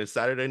to be a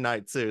Saturday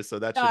night too, so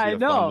that should be I a fun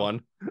know.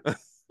 one.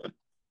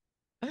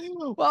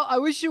 Well, I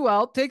wish you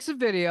well. Take some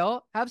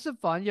video, have some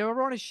fun. You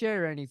ever want to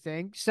share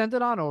anything, send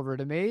it on over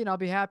to me, and I'll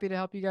be happy to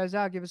help you guys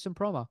out. Give us some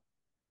promo.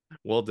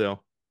 We'll do. All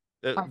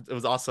right. It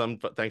was awesome,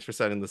 but thanks for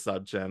setting this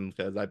up, Jim,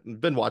 because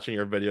I've been watching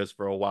your videos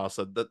for a while,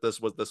 so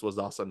this was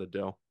awesome to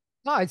do.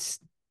 No, it's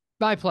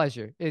my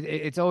pleasure.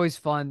 It's always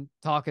fun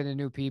talking to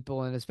new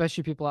people, and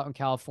especially people out in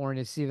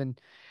California, seeing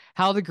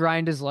how the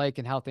grind is like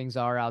and how things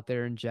are out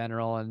there in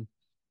general. And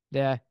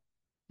yeah,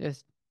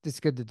 it's it's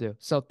good to do.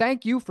 So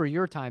thank you for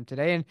your time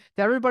today, and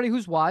to everybody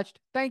who's watched,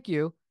 thank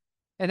you.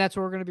 And that's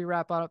what we're going to be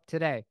wrapping up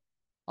today.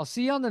 I'll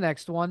see you on the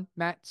next one.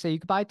 Matt, say you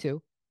goodbye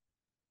too.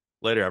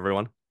 Later,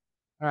 everyone.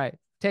 All right,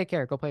 take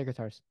care. Go play your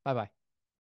guitars. Bye bye.